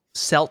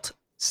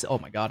oh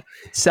my god,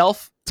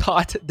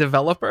 self-taught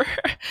developer,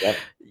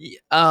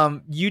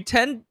 Yep. you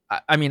tend.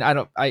 I mean,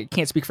 I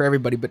can't speak for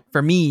everybody, but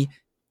for me,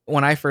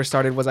 when I first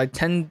started, was I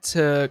tend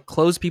to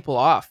close people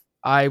off.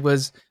 I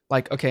was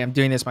like, okay, I'm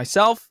doing this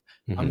myself.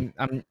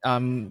 Mm-hmm.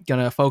 I'm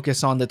gonna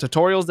focus on the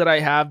tutorials that I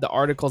have, the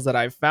articles that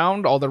I've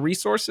found, all the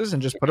resources,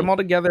 and just put them all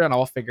together, and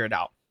I'll figure it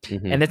out.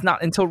 Mm-hmm. And it's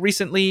not until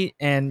recently,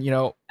 and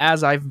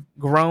as I've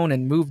grown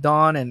and moved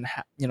on, and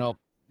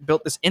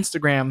built this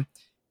Instagram,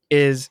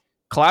 is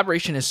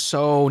collaboration is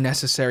so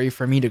necessary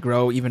for me to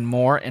grow even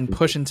more and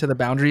push into the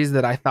boundaries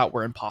that I thought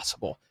were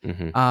impossible.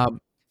 Mm-hmm.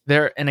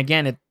 There, and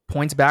again, it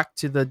points back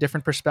to the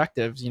different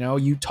perspectives.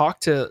 You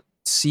talk to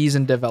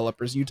seasoned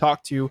developers, you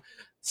talk to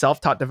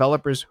self-taught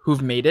developers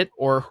who've made it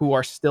or who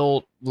are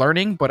still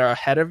learning but are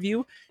ahead of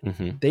you.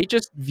 Mm-hmm. They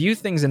just view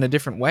things in a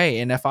different way.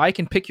 And if I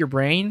can pick your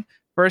brain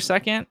for a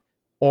second,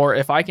 or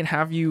if I can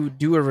have you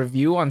do a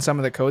review on some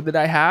of the code that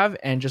I have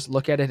and just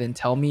look at it and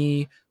tell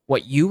me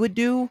what you would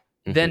do,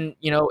 Mm-hmm. then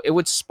it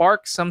would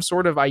spark some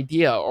sort of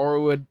idea, or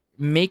it would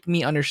make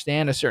me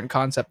understand a certain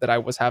concept that I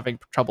was having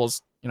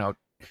troubles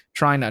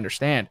trying to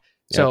understand.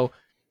 Yep. So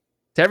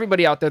to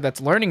everybody out there that's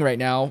learning right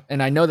now,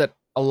 and I know that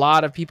a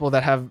lot of people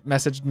that have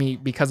messaged me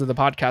because of the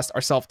podcast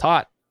are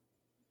self-taught,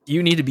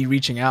 you need to be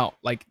reaching out.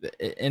 Like,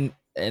 and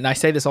I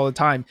say this all the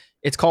time,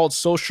 it's called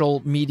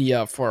social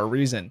media for a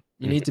reason.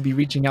 You need to be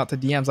reaching out to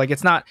DMs. Like,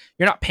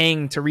 you're not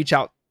paying to reach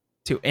out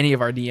to any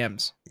of our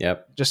DMs.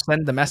 Yep. Just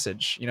send the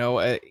message.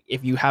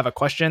 If you have a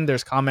question,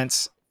 there's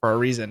comments for a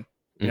reason.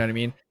 You know what I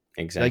mean?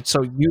 Exactly. Like,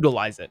 so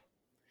utilize it.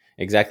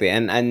 Exactly.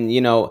 And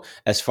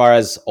as far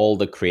as all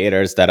the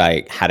creators that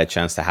I had a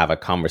chance to have a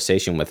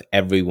conversation with,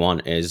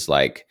 everyone is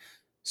like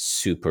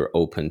super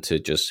open to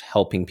just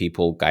helping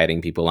people,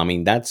 guiding people. I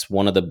mean, that's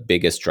one of the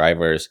biggest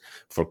drivers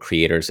for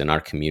creators in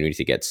our community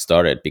to get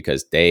started,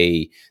 because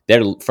they're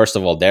first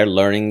of all, they're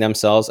learning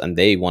themselves and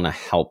they want to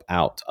help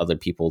out other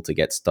people to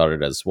get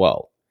started as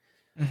well.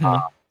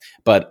 Mm-hmm.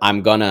 But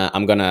I'm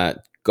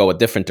gonna go a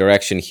different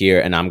direction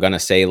here, and I'm gonna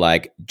say,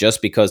 like,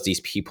 just because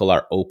these people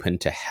are open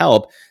to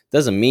help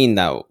doesn't mean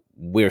that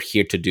we're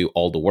here to do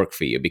all the work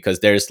for you, because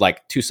there's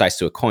like two sides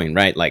to a coin,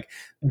 right? Like,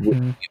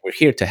 we're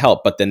here to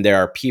help, but then there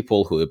are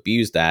people who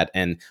abuse that.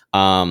 And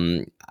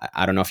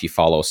I don't know if you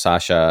follow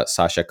Sasha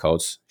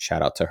Coates,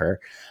 shout out to her.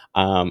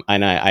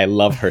 And I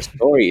love her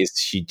stories.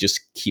 She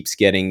just keeps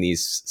getting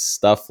these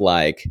stuff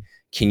like,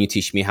 can you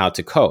teach me how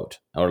to code?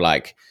 Or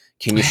like,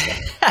 can you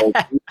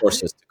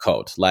resources to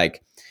code?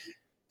 Like,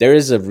 there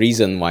is a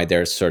reason why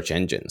there's search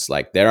engines.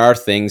 Like, there are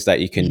things that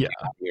you can do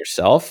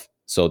yourself.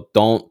 So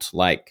don't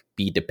like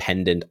be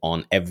dependent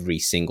on every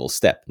single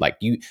step. Like,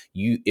 you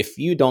if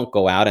you don't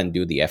go out and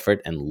do the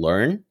effort and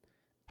learn,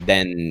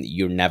 then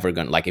you're never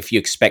gonna, like, if you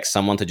expect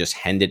someone to just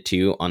hand it to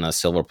you on a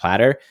silver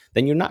platter,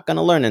 then you're not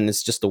gonna learn, and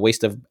it's just a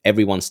waste of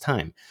everyone's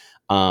time.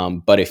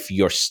 But if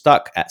you're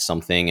stuck at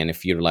something, and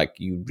if you're like,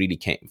 you really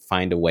can't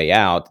find a way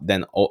out,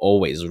 then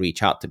always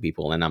reach out to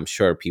people, and I'm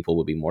sure people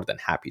will be more than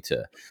happy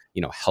to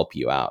help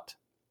you out.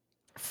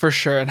 For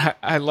sure. And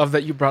I love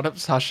that you brought up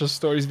Sasha's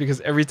stories, because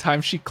every time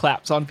she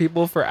claps on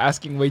people for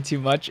asking way too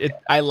much,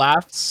 I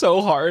laugh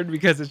so hard,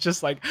 because it's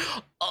just like,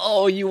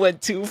 oh, you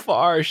went too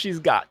far. She's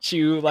got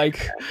you.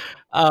 Like,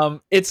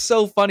 it's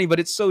so funny, but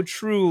it's so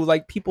true.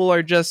 Like, people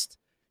are just,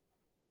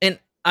 and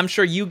I'm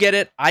sure you get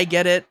it. I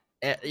get it.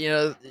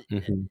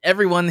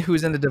 Everyone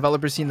who's in the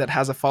developer scene that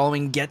has a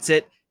following gets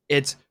it.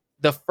 It's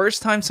the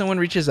first time someone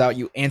reaches out,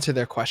 you answer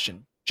their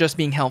question, just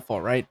being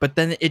helpful, right? But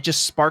then it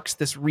just sparks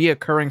this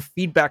reoccurring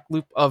feedback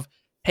loop of,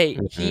 hey,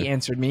 he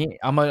answered me.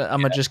 I'm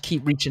gonna just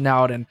keep reaching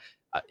out, and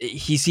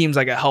he seems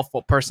like a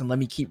helpful person. Let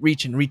me keep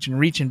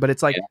reaching. But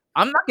it's like,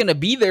 I'm not gonna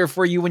be there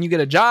for you when you get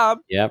a job.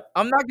 Yep.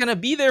 I'm not gonna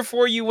be there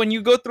for you when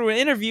you go through an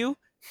interview.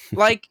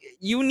 Like,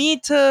 you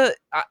need to.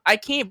 I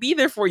can't be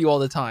there for you all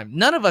the time.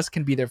 None of us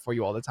can be there for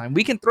you all the time.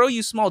 We can throw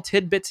you small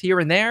tidbits here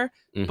and there,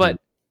 but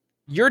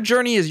your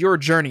journey is your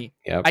journey.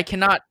 Yep. I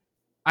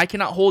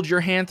cannot hold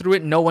your hand through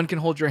it. No one can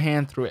hold your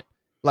hand through it.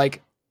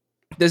 Like,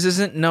 this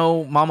isn't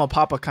no mama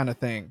papa kind of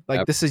thing.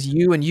 Like, this is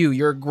you and you.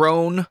 You're a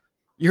grown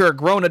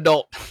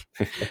adult.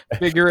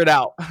 Figure it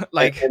out.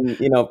 Like, and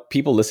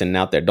people listening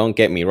out there, don't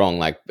get me wrong.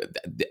 Like,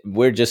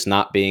 we're just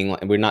not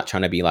we're not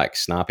trying to be like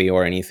snappy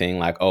or anything.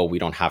 Like, oh, we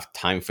don't have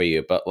time for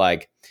you. But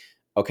like,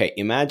 okay,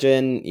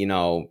 imagine,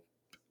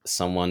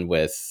 someone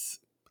with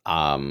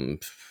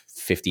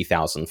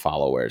 50,000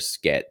 followers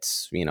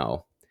gets,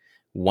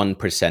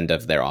 1%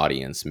 of their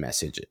audience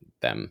message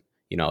them.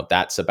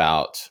 That's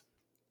about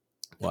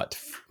what,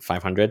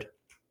 500?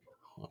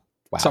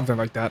 Wow. Something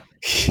like that.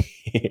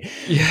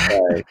 Yeah.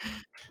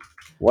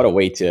 What a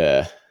way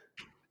to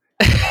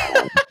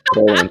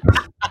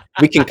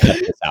we can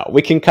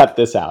cut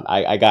this out.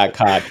 I got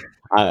caught.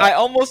 I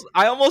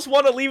almost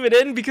want to leave it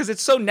in, because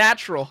it's so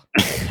natural.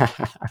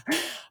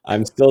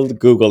 I'm still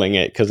Googling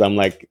it, because I'm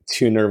like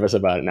too nervous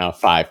about it now.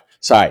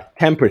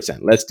 10%.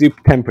 Let's do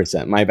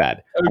 10%. My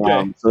bad.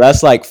 Okay. So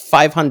that's like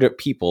 500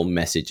 people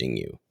messaging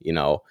you,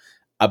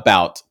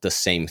 about the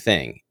same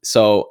thing.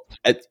 So,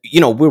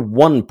 we're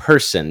one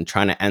person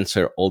trying to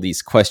answer all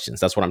these questions.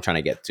 That's what I'm trying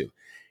to get to.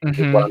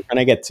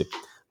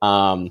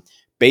 Mm-hmm.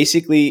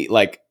 Basically,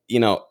 like,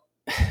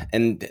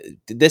 and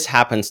this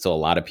happens to a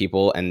lot of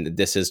people, and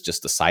this is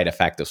just a side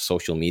effect of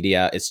social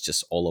media. It's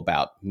just all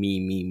about me,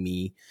 me,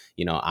 me.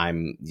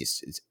 I'm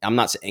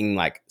not saying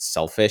like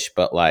selfish,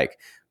 but like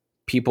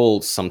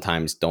people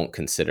sometimes don't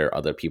consider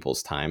other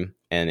people's time,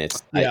 and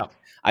Yeah.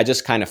 I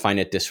just kind of find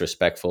it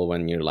disrespectful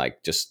when you're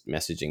like just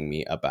messaging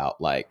me about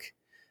like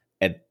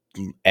an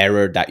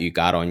error that you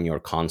got on your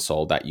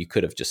console that you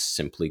could have just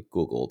simply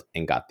Googled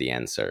and got the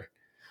answer.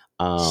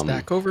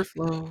 Stack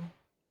Overflow.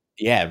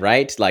 Yeah,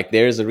 right. Like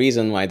there's a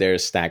reason why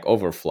there's Stack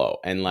Overflow,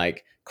 and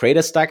like create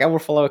a Stack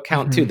Overflow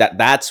account too. Mm-hmm.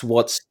 That's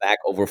what Stack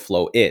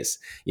Overflow is.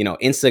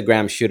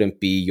 Instagram shouldn't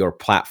be your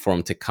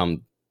platform to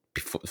come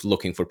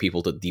looking for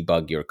people to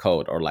debug your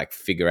code or like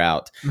figure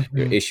out your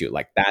Mm-hmm. issue.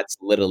 Like that's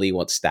literally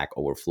what Stack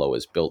Overflow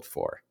is built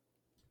for.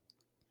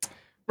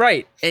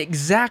 Right,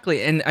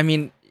 exactly. And I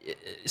mean,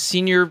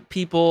 senior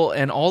people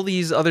and all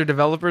these other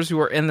developers who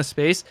are in the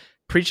space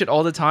preach it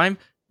all the time.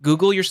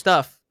 Google your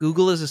stuff.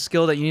 Google is a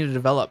skill that you need to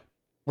develop.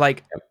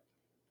 Like,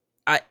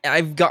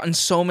 I've gotten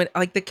so many,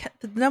 like the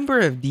number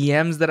of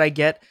DMs that I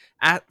get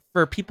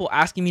for people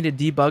asking me to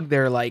debug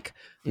their like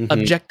Mm-hmm.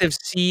 Objective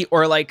C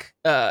or like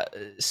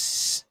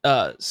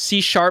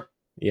C sharp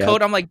Yep.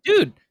 code. I'm like,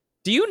 dude,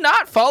 do you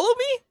not follow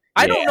me?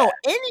 I don't Yeah. know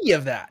any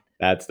of that.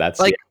 That's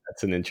Like,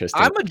 that's an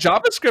interesting. I'm a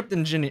JavaScript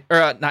engineer,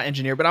 or not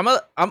engineer, but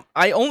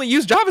I only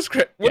use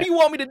JavaScript. What do you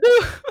want me to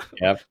do?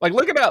 Yep. Like,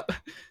 look it up.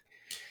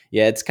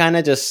 Yeah, it's kind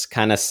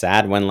of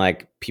sad when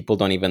like people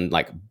don't even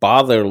like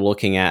bother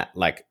looking at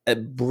like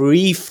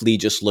briefly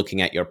just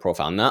looking at your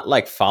profile, not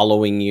like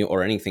following you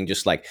or anything,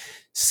 just like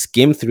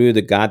skim through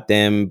the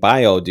goddamn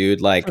bio, dude.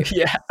 Like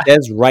Yeah. it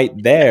says right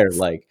there,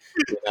 like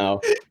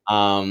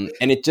and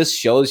it just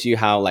shows you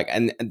how like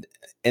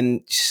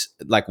and just,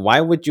 like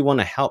why would you want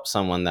to help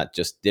someone that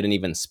just didn't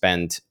even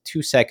spend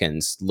 2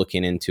 seconds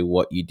looking into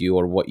what you do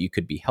or what you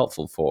could be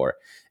helpful for,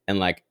 and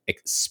like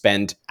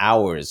spend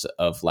hours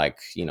of like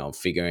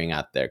figuring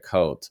out their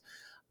code.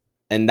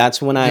 And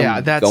that's when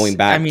I'm going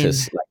back to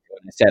like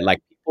what I said,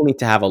 like people need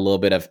to have a little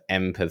bit of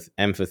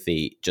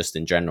empathy just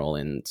in general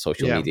in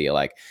social media.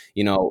 Like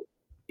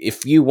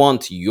if you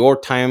want your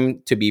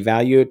time to be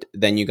valued,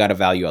 then you got to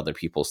value other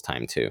people's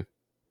time too.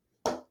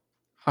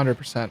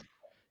 100%.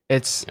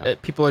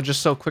 People are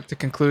just so quick to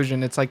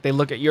conclusion. It's like they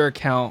look at your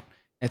account.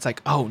 It's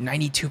like, oh,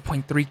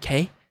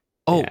 92.3K.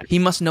 Oh, he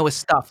must know his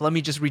stuff. Let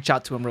me just reach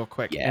out to him real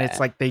quick. And it's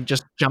like they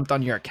just jumped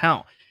on your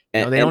account.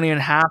 They don't even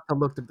have to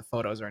look through the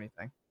photos or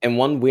anything. And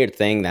one weird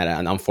thing that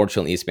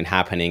unfortunately has been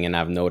happening, and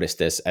I've noticed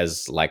this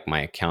as like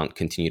my account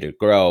continue to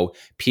grow,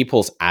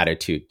 people's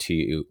attitude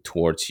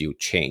towards you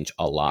change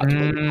a lot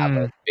when you have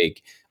a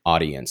big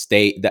audience.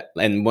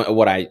 And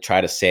what I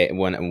try to say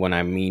when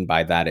I mean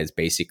by that is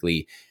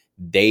basically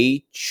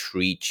they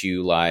treat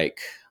you like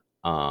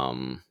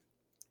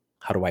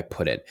how do I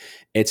put it?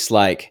 It's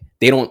like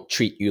they don't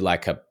treat you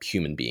like a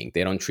human being.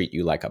 They don't treat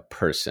you like a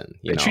person.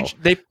 They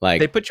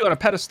put you on a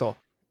pedestal.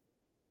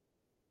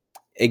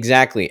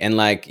 Exactly. And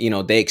like,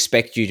 they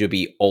expect you to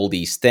be all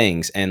these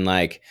things. And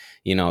like,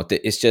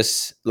 it's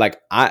just like,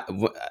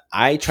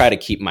 I try to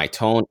keep my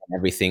tone and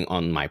everything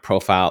on my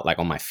profile, like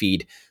on my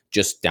feed,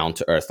 just down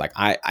to earth. Like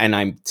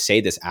I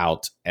say this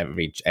out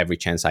every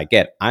chance I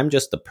get. I'm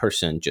just the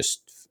person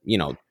just,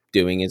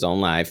 doing his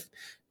own life,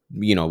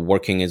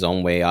 working his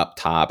own way up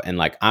top. And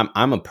like,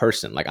 I'm a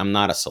person, like, I'm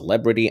not a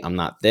celebrity. I'm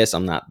not this,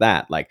 I'm not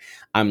that. Like,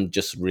 I'm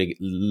just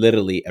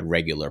literally a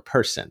regular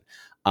person.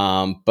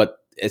 But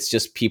it's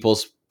just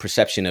people's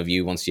perception of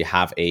you once you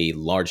have a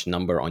large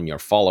number on your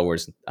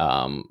followers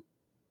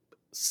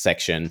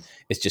section.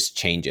 It just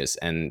changes,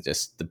 and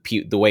just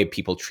the way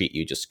people treat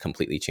you just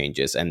completely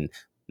changes, and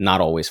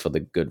not always for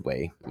the good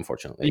way,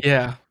 unfortunately.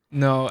 Yeah,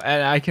 no,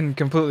 and I can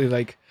completely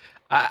like.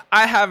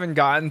 I haven't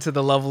gotten to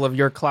the level of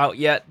your clout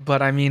yet,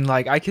 but I mean,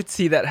 like, I could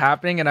see that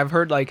happening, and I've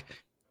heard like,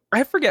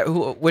 I forget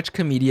which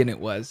comedian it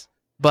was,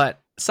 but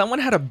someone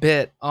had a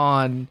bit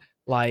on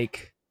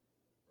like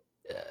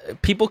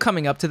people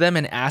coming up to them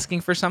and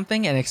asking for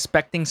something and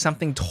expecting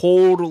something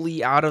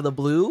totally out of the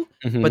blue,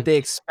 but they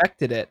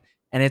expected it.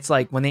 And it's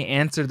like when they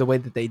answered the way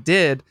that they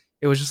did,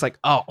 it was just like,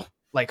 oh,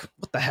 like,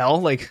 what the hell?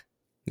 Like,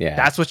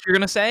 that's what you're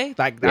going to say?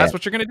 Like, that's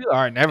what you're going to do? All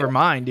right, never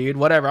mind, dude.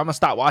 Whatever. I'm going to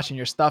stop watching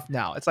your stuff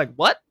now. It's like,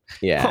 what?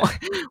 Yeah.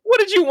 What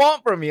did you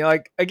want from me?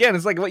 Like, again,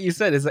 it's like what you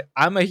said. Is like,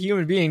 I'm a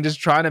human being just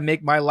trying to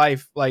make my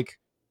life like,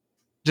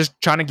 just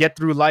trying to get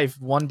through life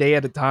one day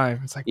at a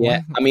time. It's like,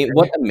 yeah, I mean,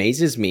 what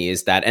amazes me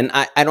is that, and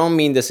I don't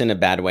mean this in a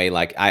bad way.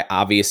 Like, I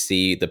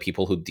obviously, the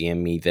people who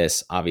DM me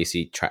this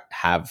obviously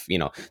have,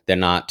 they're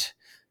not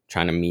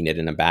trying to mean it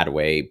in a bad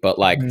way. But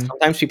like,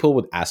 sometimes people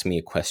would ask me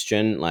a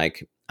question,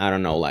 like, I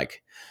don't know,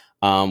 like,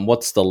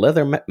 what's the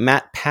leather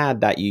mat pad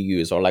that you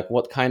use? Or like,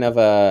 what kind of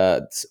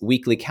a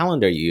weekly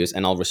calendar you use?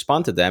 And I'll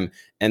respond to them.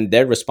 And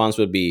their response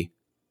would be,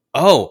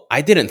 oh,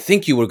 I didn't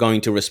think you were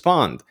going to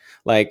respond.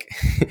 Like,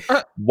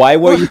 Uh, why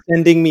were you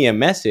sending me a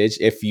message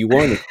if you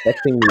weren't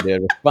expecting me to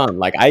respond?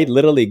 Like, I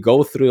literally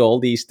go through all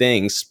these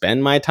things,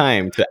 spend my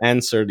time to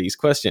answer these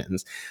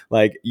questions.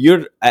 Like,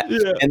 yeah,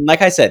 and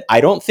like I said,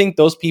 I don't think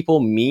those people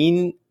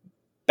mean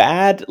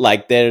bad.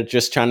 Like, they're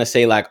just trying to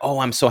say, like, oh,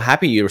 I'm so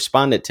happy you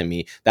responded to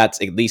me.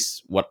 That's at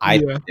least what I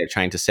think yeah. they're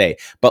trying to say.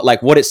 But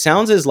like, what it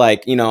sounds is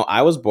like,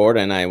 I was bored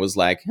and I was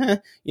like,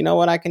 you know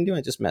what I can do?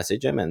 I just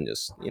message him and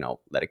just,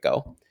 let it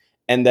go.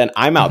 And then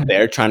I'm out Mhm.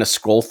 there trying to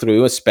scroll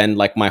through and spend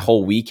like my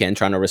whole weekend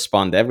trying to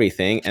respond to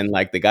everything. And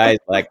like the guy's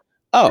like,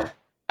 oh,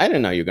 I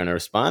didn't know you're going to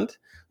respond.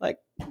 Like,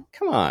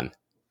 come on.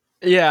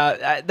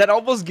 Yeah, that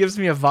almost gives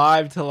me a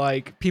vibe to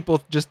like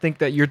people just think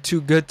that you're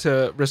too good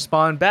to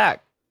respond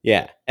back,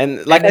 Yeah.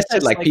 And like and I it's said,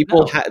 just like like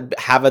people no.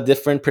 have a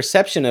different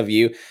perception of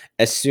you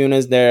as soon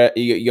as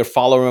your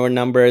follower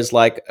number is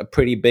like a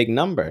pretty big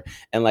number.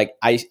 And like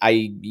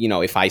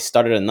if I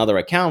started another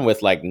account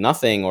with like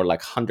nothing or like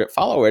 100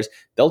 followers,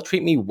 they'll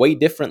treat me way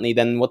differently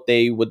than what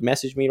they would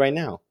message me right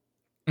now.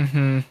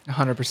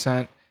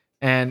 100%.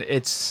 And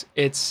it's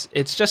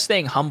just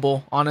staying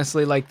humble,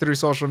 honestly. Like through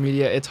social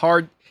media, it's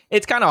hard.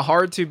 It's kind of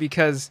hard to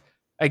because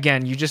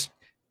again,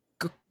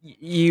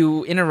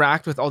 you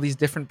interact with all these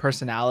different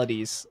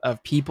personalities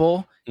of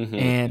people, Hmm.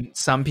 and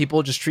some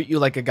people just treat you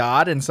like a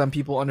god, and some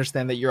people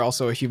understand that you're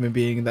also a human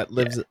being that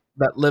Yeah.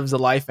 lives a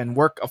life and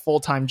work a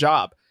full-time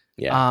job.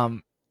 Yeah.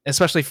 Um,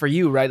 especially for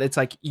you, right? It's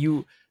like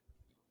you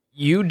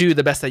do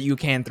the best that you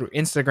can through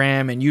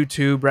Instagram and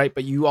YouTube, right?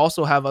 But you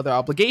also have other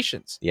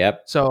obligations.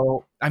 Yep.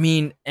 So, I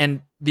mean,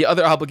 and the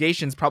other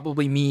obligations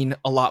probably mean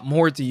a lot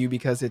more to you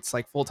because it's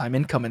like full-time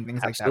income and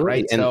things like that, Absolutely.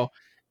 right? And So,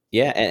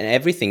 yeah, and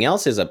everything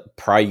else is a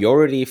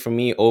priority for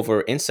me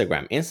over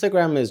Instagram.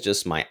 Instagram is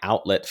just my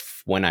outlet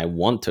when I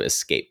want to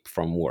escape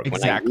from work, when I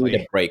need a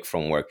exactly. break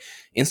from work.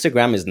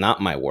 Instagram is not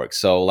my work.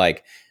 So,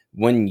 like,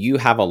 when you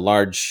have a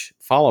large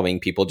following,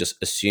 people just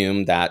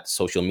assume that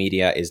social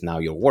media is now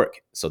your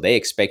work. So they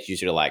expect you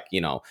to, like,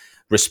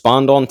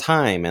 respond on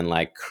time and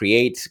like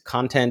create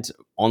content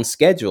on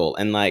schedule.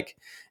 And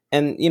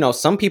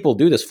some people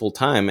do this full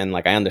time. And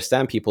like, I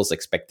understand people's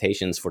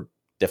expectations for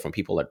different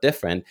people are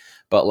different,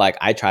 but like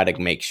I try to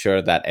make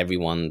sure that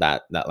everyone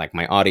that like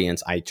my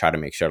audience, I try to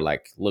make sure,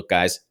 like, look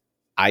guys,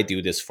 I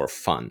do this for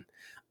fun.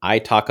 I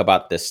talk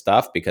about this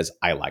stuff because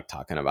I like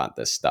talking about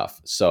this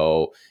stuff.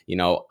 So,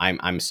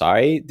 I'm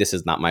sorry, this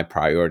is not my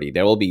priority.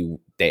 There will be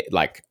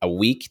like a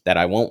week that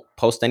I won't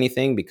post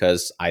anything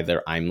because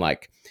either I'm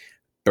like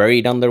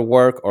buried under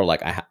work, or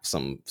like I have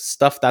some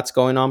stuff that's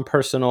going on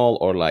personal,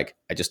 or like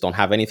I just don't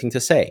have anything to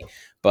say.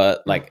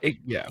 But like,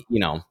 Yeah. you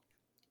know,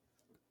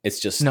 it's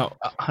just No,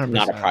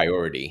 not a 100%.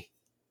 priority.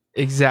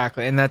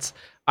 Exactly. And that's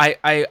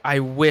I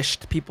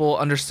wished people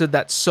understood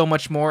that so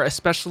much more,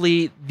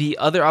 especially the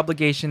other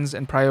obligations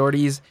and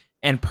priorities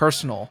and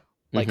personal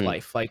like Hmm.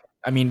 life. Like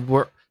I mean,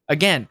 we're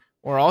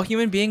all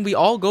human being. We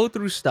all go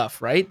through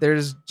stuff, right?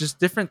 There's just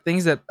different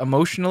things that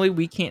emotionally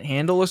we can't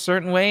handle a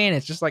certain way, and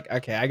it's just like,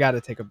 okay, I got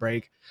to take a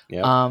break.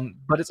 Yep.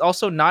 But it's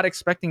also not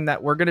expecting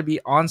that we're going to be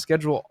on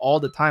schedule all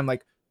the time.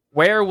 Like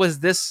where was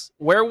this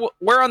where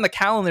on the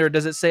calendar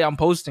does it say I'm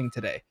posting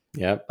today?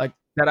 Yep. Like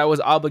that I was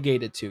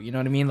obligated to, you know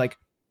what I mean? Like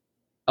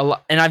a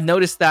lot, and I've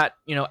noticed that,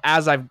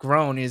 as I've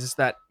grown, is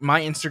that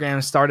my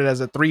Instagram started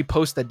as a 3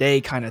 post a day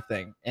kind of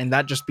thing, and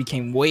that just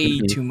became way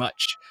Hmm. too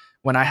much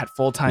when I had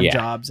full-time Yeah.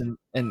 jobs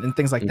and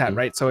things like that, Hmm.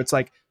 right? So it's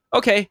like,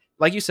 okay,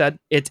 like you said,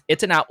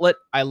 it's an outlet.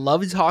 I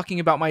love talking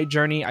about my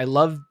journey. I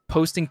love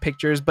posting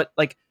pictures, but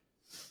like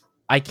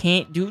I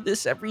can't do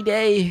this every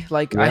day.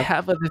 Like I Yep.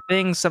 have other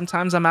things.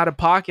 Sometimes I'm out of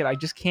pocket. I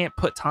just can't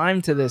put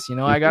time to this,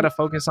 I got Hmm. to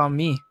focus on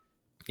me.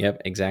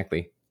 Yep.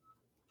 Exactly.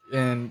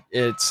 And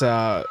it's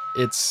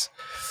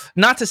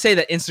not to say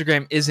that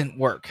Instagram isn't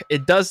work.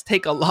 It does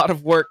take a lot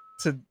of work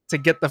to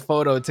get the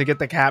photo, to get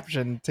the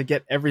caption, to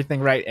get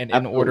everything right and in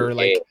Absolutely. order. Yeah.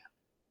 Like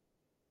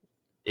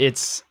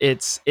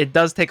it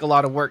does take a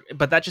lot of work,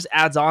 but that just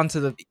adds on to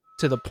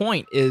the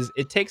point is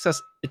it takes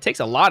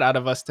a lot out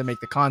of us to make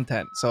the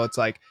content. So it's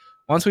like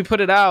once we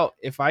put it out,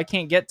 if I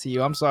can't get to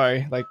you, I'm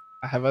sorry. Like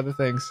I have other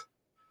things.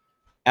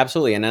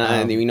 Absolutely. And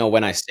Um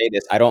when I say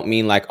this, I don't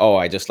mean like, oh,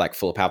 I just like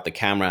flip out the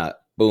camera,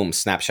 boom,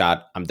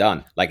 snapshot, I'm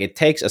done. Like, it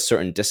takes a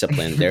certain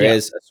discipline. There yeah.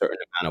 is a certain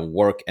amount of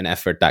work and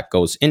effort that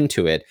goes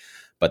into it.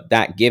 But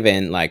that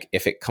given, like,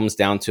 if it comes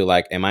down to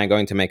like, am I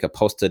going to make a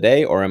post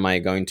today, or am I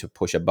going to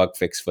push a bug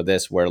fix for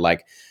this where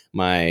like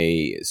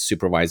my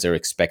supervisor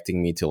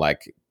expecting me to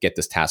like get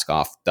this task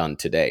off done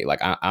today? Like,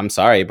 I'm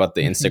sorry, but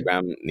the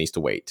Instagram needs to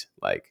wait.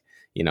 Like,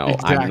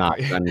 I'm not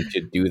Exactly. going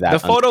to do The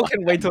that photo until I'm can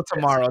done wait till with this.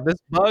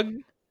 tomorrow.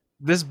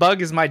 This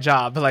bug is my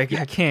job. Like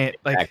Yeah, I can't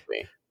like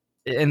exactly.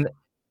 and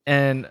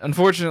and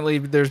unfortunately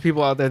there's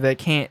people out there that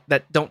can't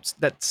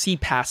that see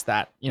past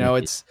that.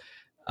 Mhm. It's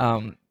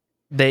um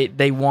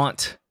they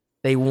want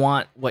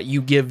what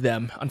you give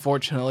them,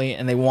 unfortunately,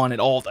 and they want it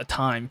all the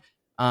time.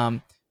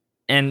 Um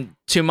and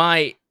to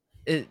my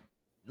it,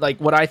 like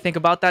what I think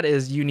about that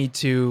is you need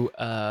to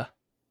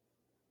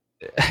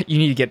you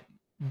need to get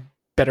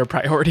better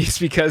priorities,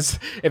 because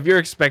if you're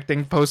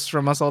expecting posts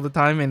from us all the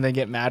time and they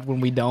get mad when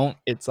we don't,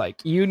 it's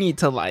like, you need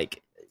to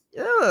like,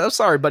 I'm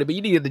sorry, buddy, but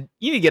you need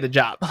to get a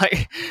job.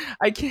 Like,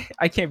 I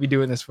can't be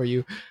doing this for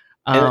you.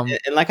 And, Um,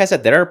 and like I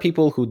said, there are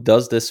people who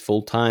does this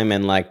full time,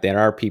 and like there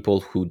are people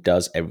who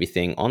does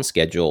everything on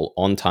schedule,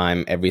 on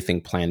time,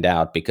 everything planned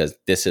out, because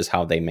this is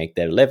how they make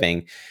their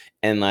living.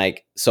 And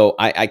like, so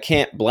I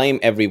can't blame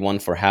everyone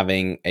for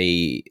having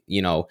a,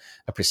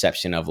 a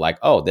perception of like,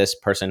 oh, this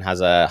person has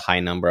a high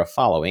number of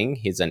following,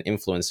 he's an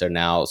influencer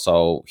now,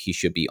 so he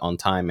should be on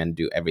time and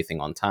do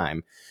everything on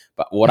time.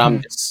 But what I'm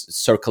mhm. just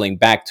circling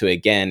back to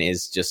again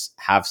is just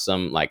have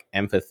some like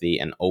empathy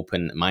and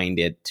open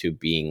minded to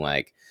being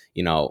like,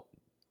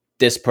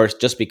 this person,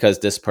 just because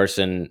this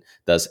person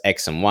does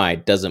X and Y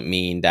doesn't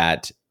mean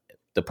that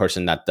the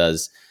person that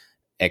does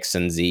X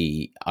and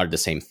Z are the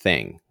same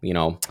thing.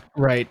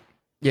 Right.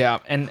 Yeah.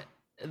 And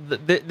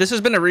this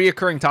has been a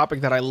reoccurring topic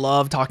that I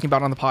love talking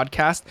about on the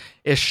podcast,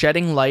 is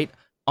shedding light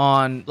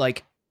on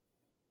like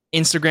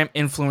Instagram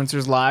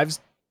influencers' lives,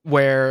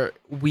 where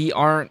we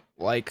aren't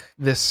like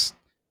this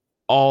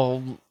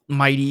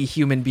almighty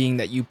human being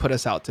that you put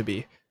us out to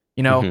be.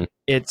 You know, Hmm.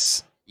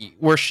 it's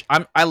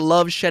I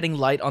love shedding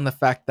light on the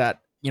fact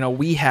that,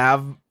 we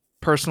have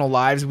personal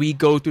lives. We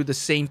go through the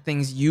same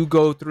things you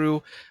go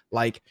through.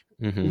 Like,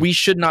 Hmm. we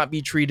should not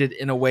be treated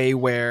in a way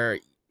where,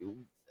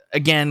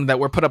 again, that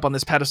we're put up on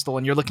this pedestal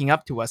and you're looking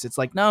up to us. It's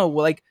like, no,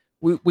 like,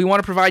 we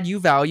want to provide you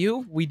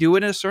value. We do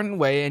it in a certain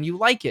way and you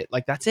like it.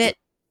 Like, that's it.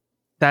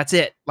 That's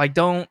it. Like,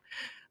 don't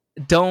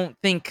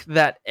think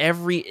that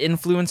every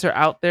influencer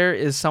out there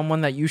is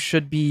someone that you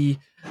should be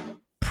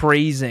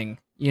praising.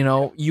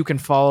 You can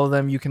follow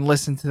them, you can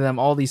listen to them,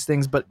 all these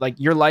things, but like,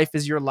 your life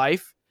is your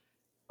life.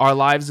 Our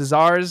lives is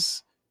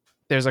ours.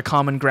 There's a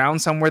common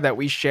ground somewhere that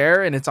we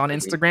share, and it's on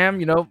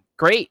Instagram.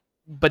 Great,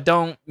 but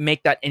don't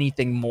make that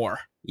anything more.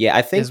 Yeah,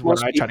 I think Is what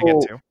most I try to get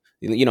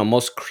people, to.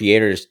 most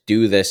creators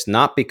do this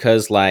not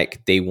because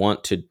like they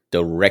want to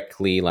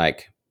directly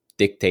like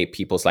dictate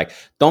people's like,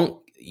 don't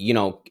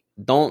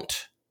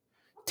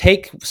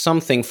take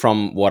something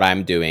from what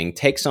I'm doing,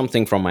 take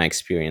something from my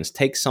experience,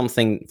 take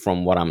something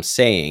from what I'm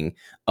saying,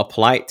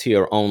 apply it to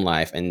your own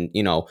life, and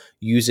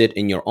use it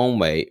in your own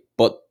way.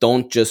 But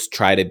don't just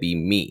try to be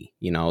me,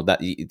 that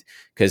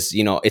because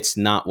it's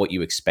not what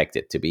you expect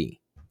it to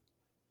be.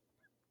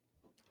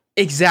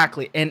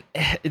 Exactly, and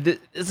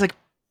it's like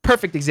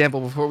perfect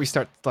example before we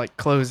start to like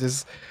close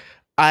is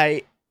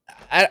I,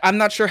 I'm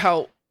not sure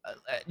how.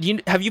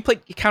 Have you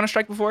played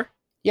Counter-Strike before?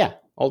 Yeah,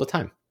 all the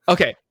time.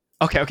 Okay.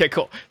 Okay,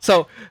 cool.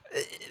 So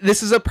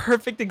this is a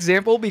perfect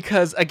example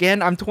because,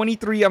 again, I'm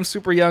 23, I'm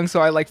super young,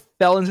 so I like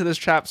fell into this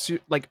trap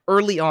like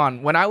early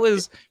on. When I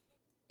was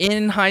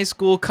in high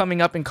school,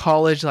 coming up in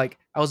college, like,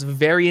 I was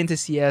very into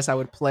CS. I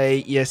would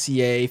play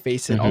ESEA,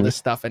 Face It, all Hmm. this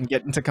stuff, and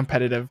get into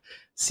competitive Yeah.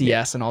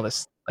 CS and all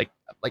this.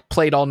 Like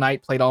played all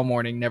night, played all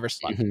morning, never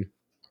slept. Hmm.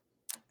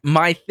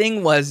 My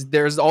thing was,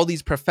 there's all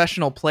these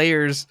professional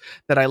players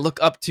that I look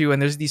up to,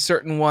 and there's these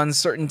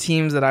certain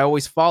teams that I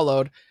always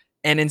followed.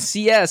 And in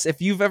CS, if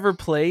you've ever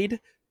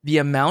played, the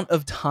amount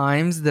of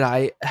times that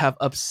I have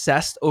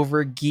obsessed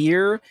over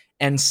gear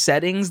and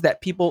settings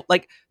that people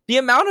like, the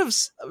amount of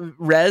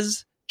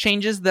res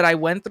changes that I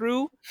went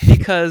through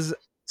because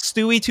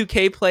Stewie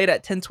 2K played at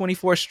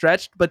 1024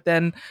 stretched, but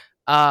then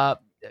uh,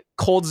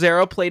 Cold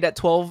Zero played at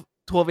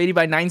 1280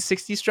 by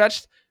 960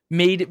 stretched,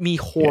 made me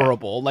Yeah.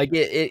 horrible. Like,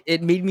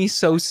 it made me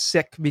so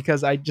sick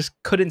because I just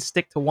couldn't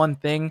stick to one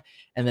thing.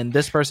 And then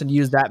this person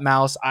used that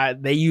mouse.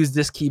 They used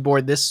this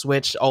keyboard, this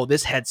switch. Oh,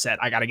 this headset.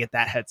 I got to get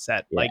that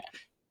headset. Yeah. Like,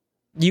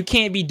 you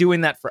can't be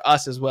doing that for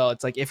us as well.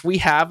 It's like, if we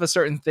have a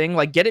certain thing,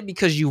 like, get it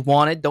because you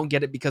want it. Don't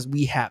get it because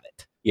we have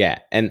it. Yeah,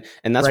 and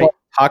that's why Right.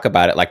 I talk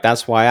about it. Like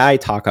that's why I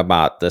talk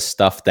about the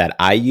stuff that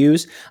I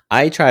use.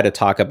 I try to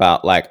talk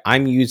about like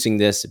I'm using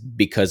this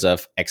because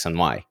of X and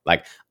Y.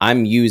 Like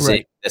I'm using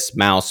Right. this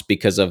mouse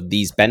because of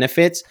these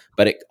benefits,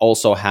 but it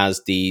also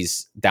has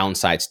these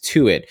downsides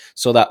to it.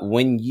 So that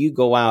when you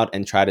go out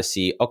and try to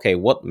see, okay,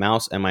 what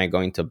mouse am I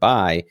going to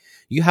buy?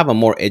 You have a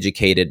more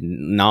educated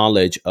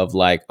knowledge of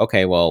like,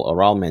 okay, well,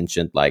 Aral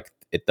mentioned like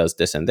it does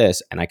this and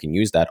this, and I can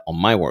use that on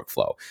my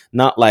workflow.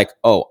 Not like,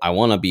 oh, I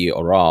want to be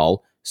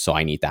Aral, so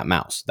I need that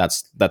mouse.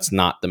 That's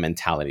not the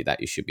mentality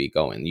that you should be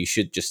going. You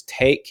should just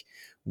take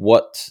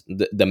what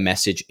the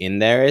message in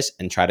there is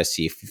and try to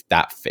see if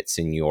that fits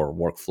in your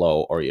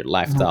workflow or your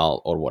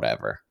lifestyle or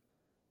whatever.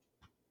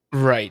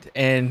 Right.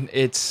 And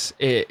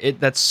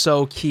that's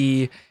so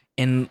key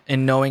in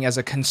knowing as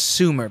a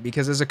consumer,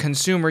 because as a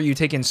consumer you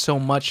take in so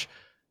much,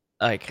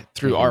 like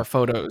through Hmm. our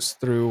photos,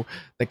 through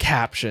the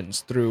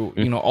captions, through,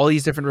 Hmm. all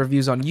these different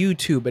reviews on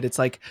YouTube. But it's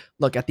like,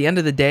 look, at the end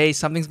of the day,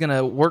 something's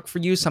gonna work for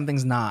you,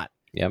 something's not.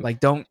 Yep. Like,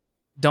 don't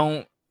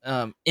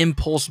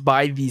impulse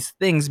buy these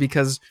things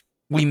because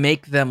we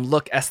make them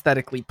look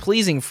aesthetically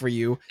pleasing for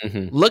you.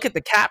 Hmm. Look at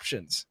the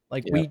captions.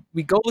 Like, Yep.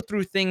 we go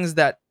through things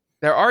that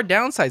there are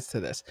downsides to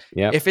this.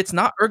 Yep. If it's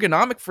not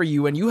ergonomic for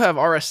you and you have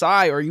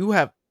RSI or you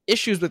have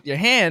issues with your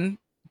hand,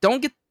 don't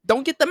get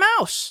the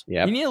mouse.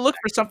 Yep. You need to look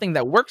for something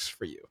that works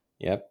for you.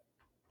 Yep.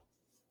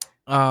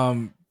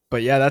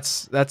 But yeah,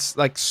 that's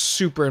like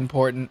super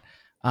important,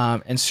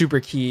 and super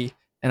key.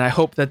 And I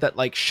hope that that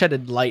like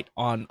shedded light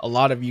on a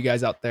lot of you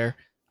guys out there.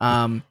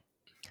 Um,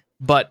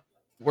 but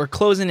we're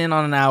closing in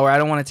on an hour. I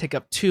don't want to take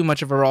up too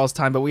much of Aral's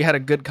time, but we had a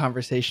good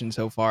conversation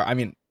so far. I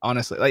mean,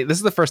 honestly, like this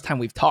is the first time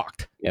we've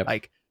talked, Yep.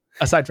 like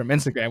aside from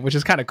Instagram, which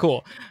is kind of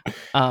cool.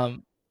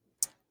 Um,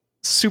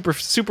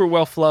 super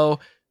well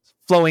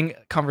flowing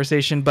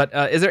conversation. But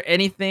is there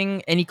any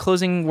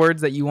closing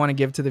words that you want to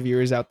give to the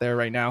viewers out there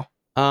right now?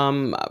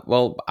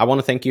 Well, I want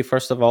to thank you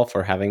first of all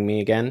for having me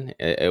again.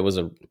 It was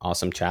an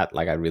awesome chat.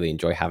 Like I really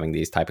enjoy having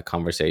these type of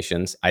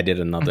conversations. I did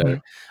Mm-hmm.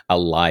 a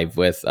live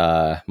with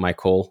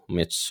Michael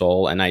Mitch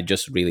Soul, and I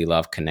just really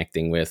love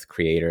connecting with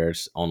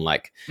creators on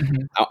like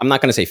Mm-hmm. I'm not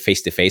gonna say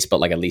face to face, but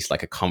like at least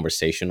like a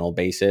conversational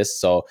basis.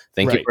 So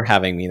thank you Right. for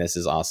having me. This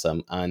is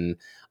awesome. And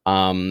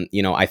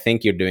I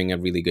think you're doing a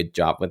really good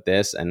job with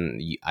this,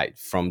 and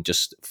from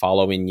just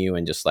following you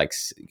and just like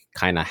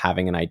kind of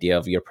having an idea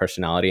of your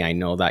personality, I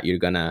know that you're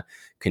gonna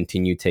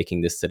continue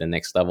taking this to the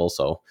next level.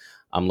 So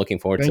I'm looking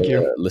forward Thank you.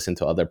 to listen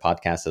to other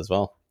podcasts as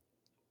well.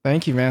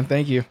 Thank you, man.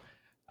 Thank you.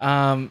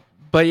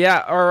 But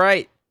yeah, all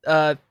right.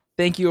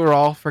 Thank you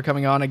all for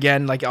coming on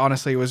again. Like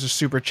honestly, it was just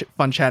super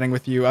fun chatting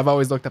with you. I've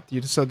always looked up to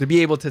you, so to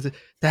be able to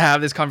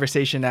have this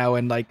conversation now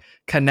and like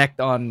connect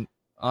on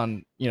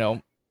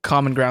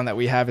common ground that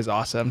we have is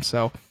awesome.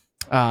 So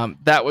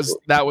that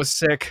was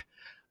sick.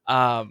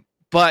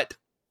 But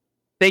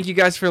thank you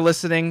guys for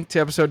listening to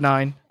episode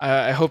 9.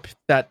 I hope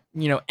that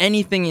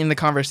anything in the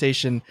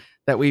conversation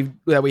that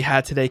we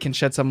had today can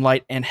shed some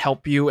light and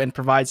help you and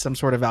provide some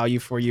sort of value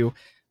for you,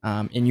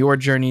 in your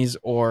journeys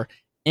or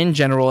in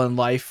general in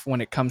life when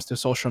it comes to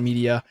social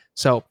media.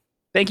 So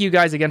thank you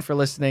guys again for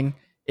listening.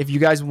 If you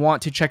guys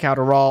want to check out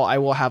Aral, I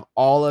will have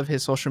all of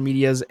his social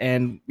medias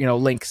and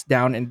links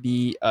down in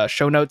the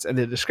show notes and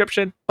the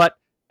description. But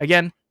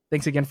again,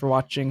 thanks again for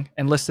watching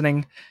and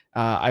listening.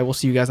 I will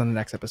see you guys on the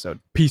next episode.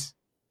 Peace.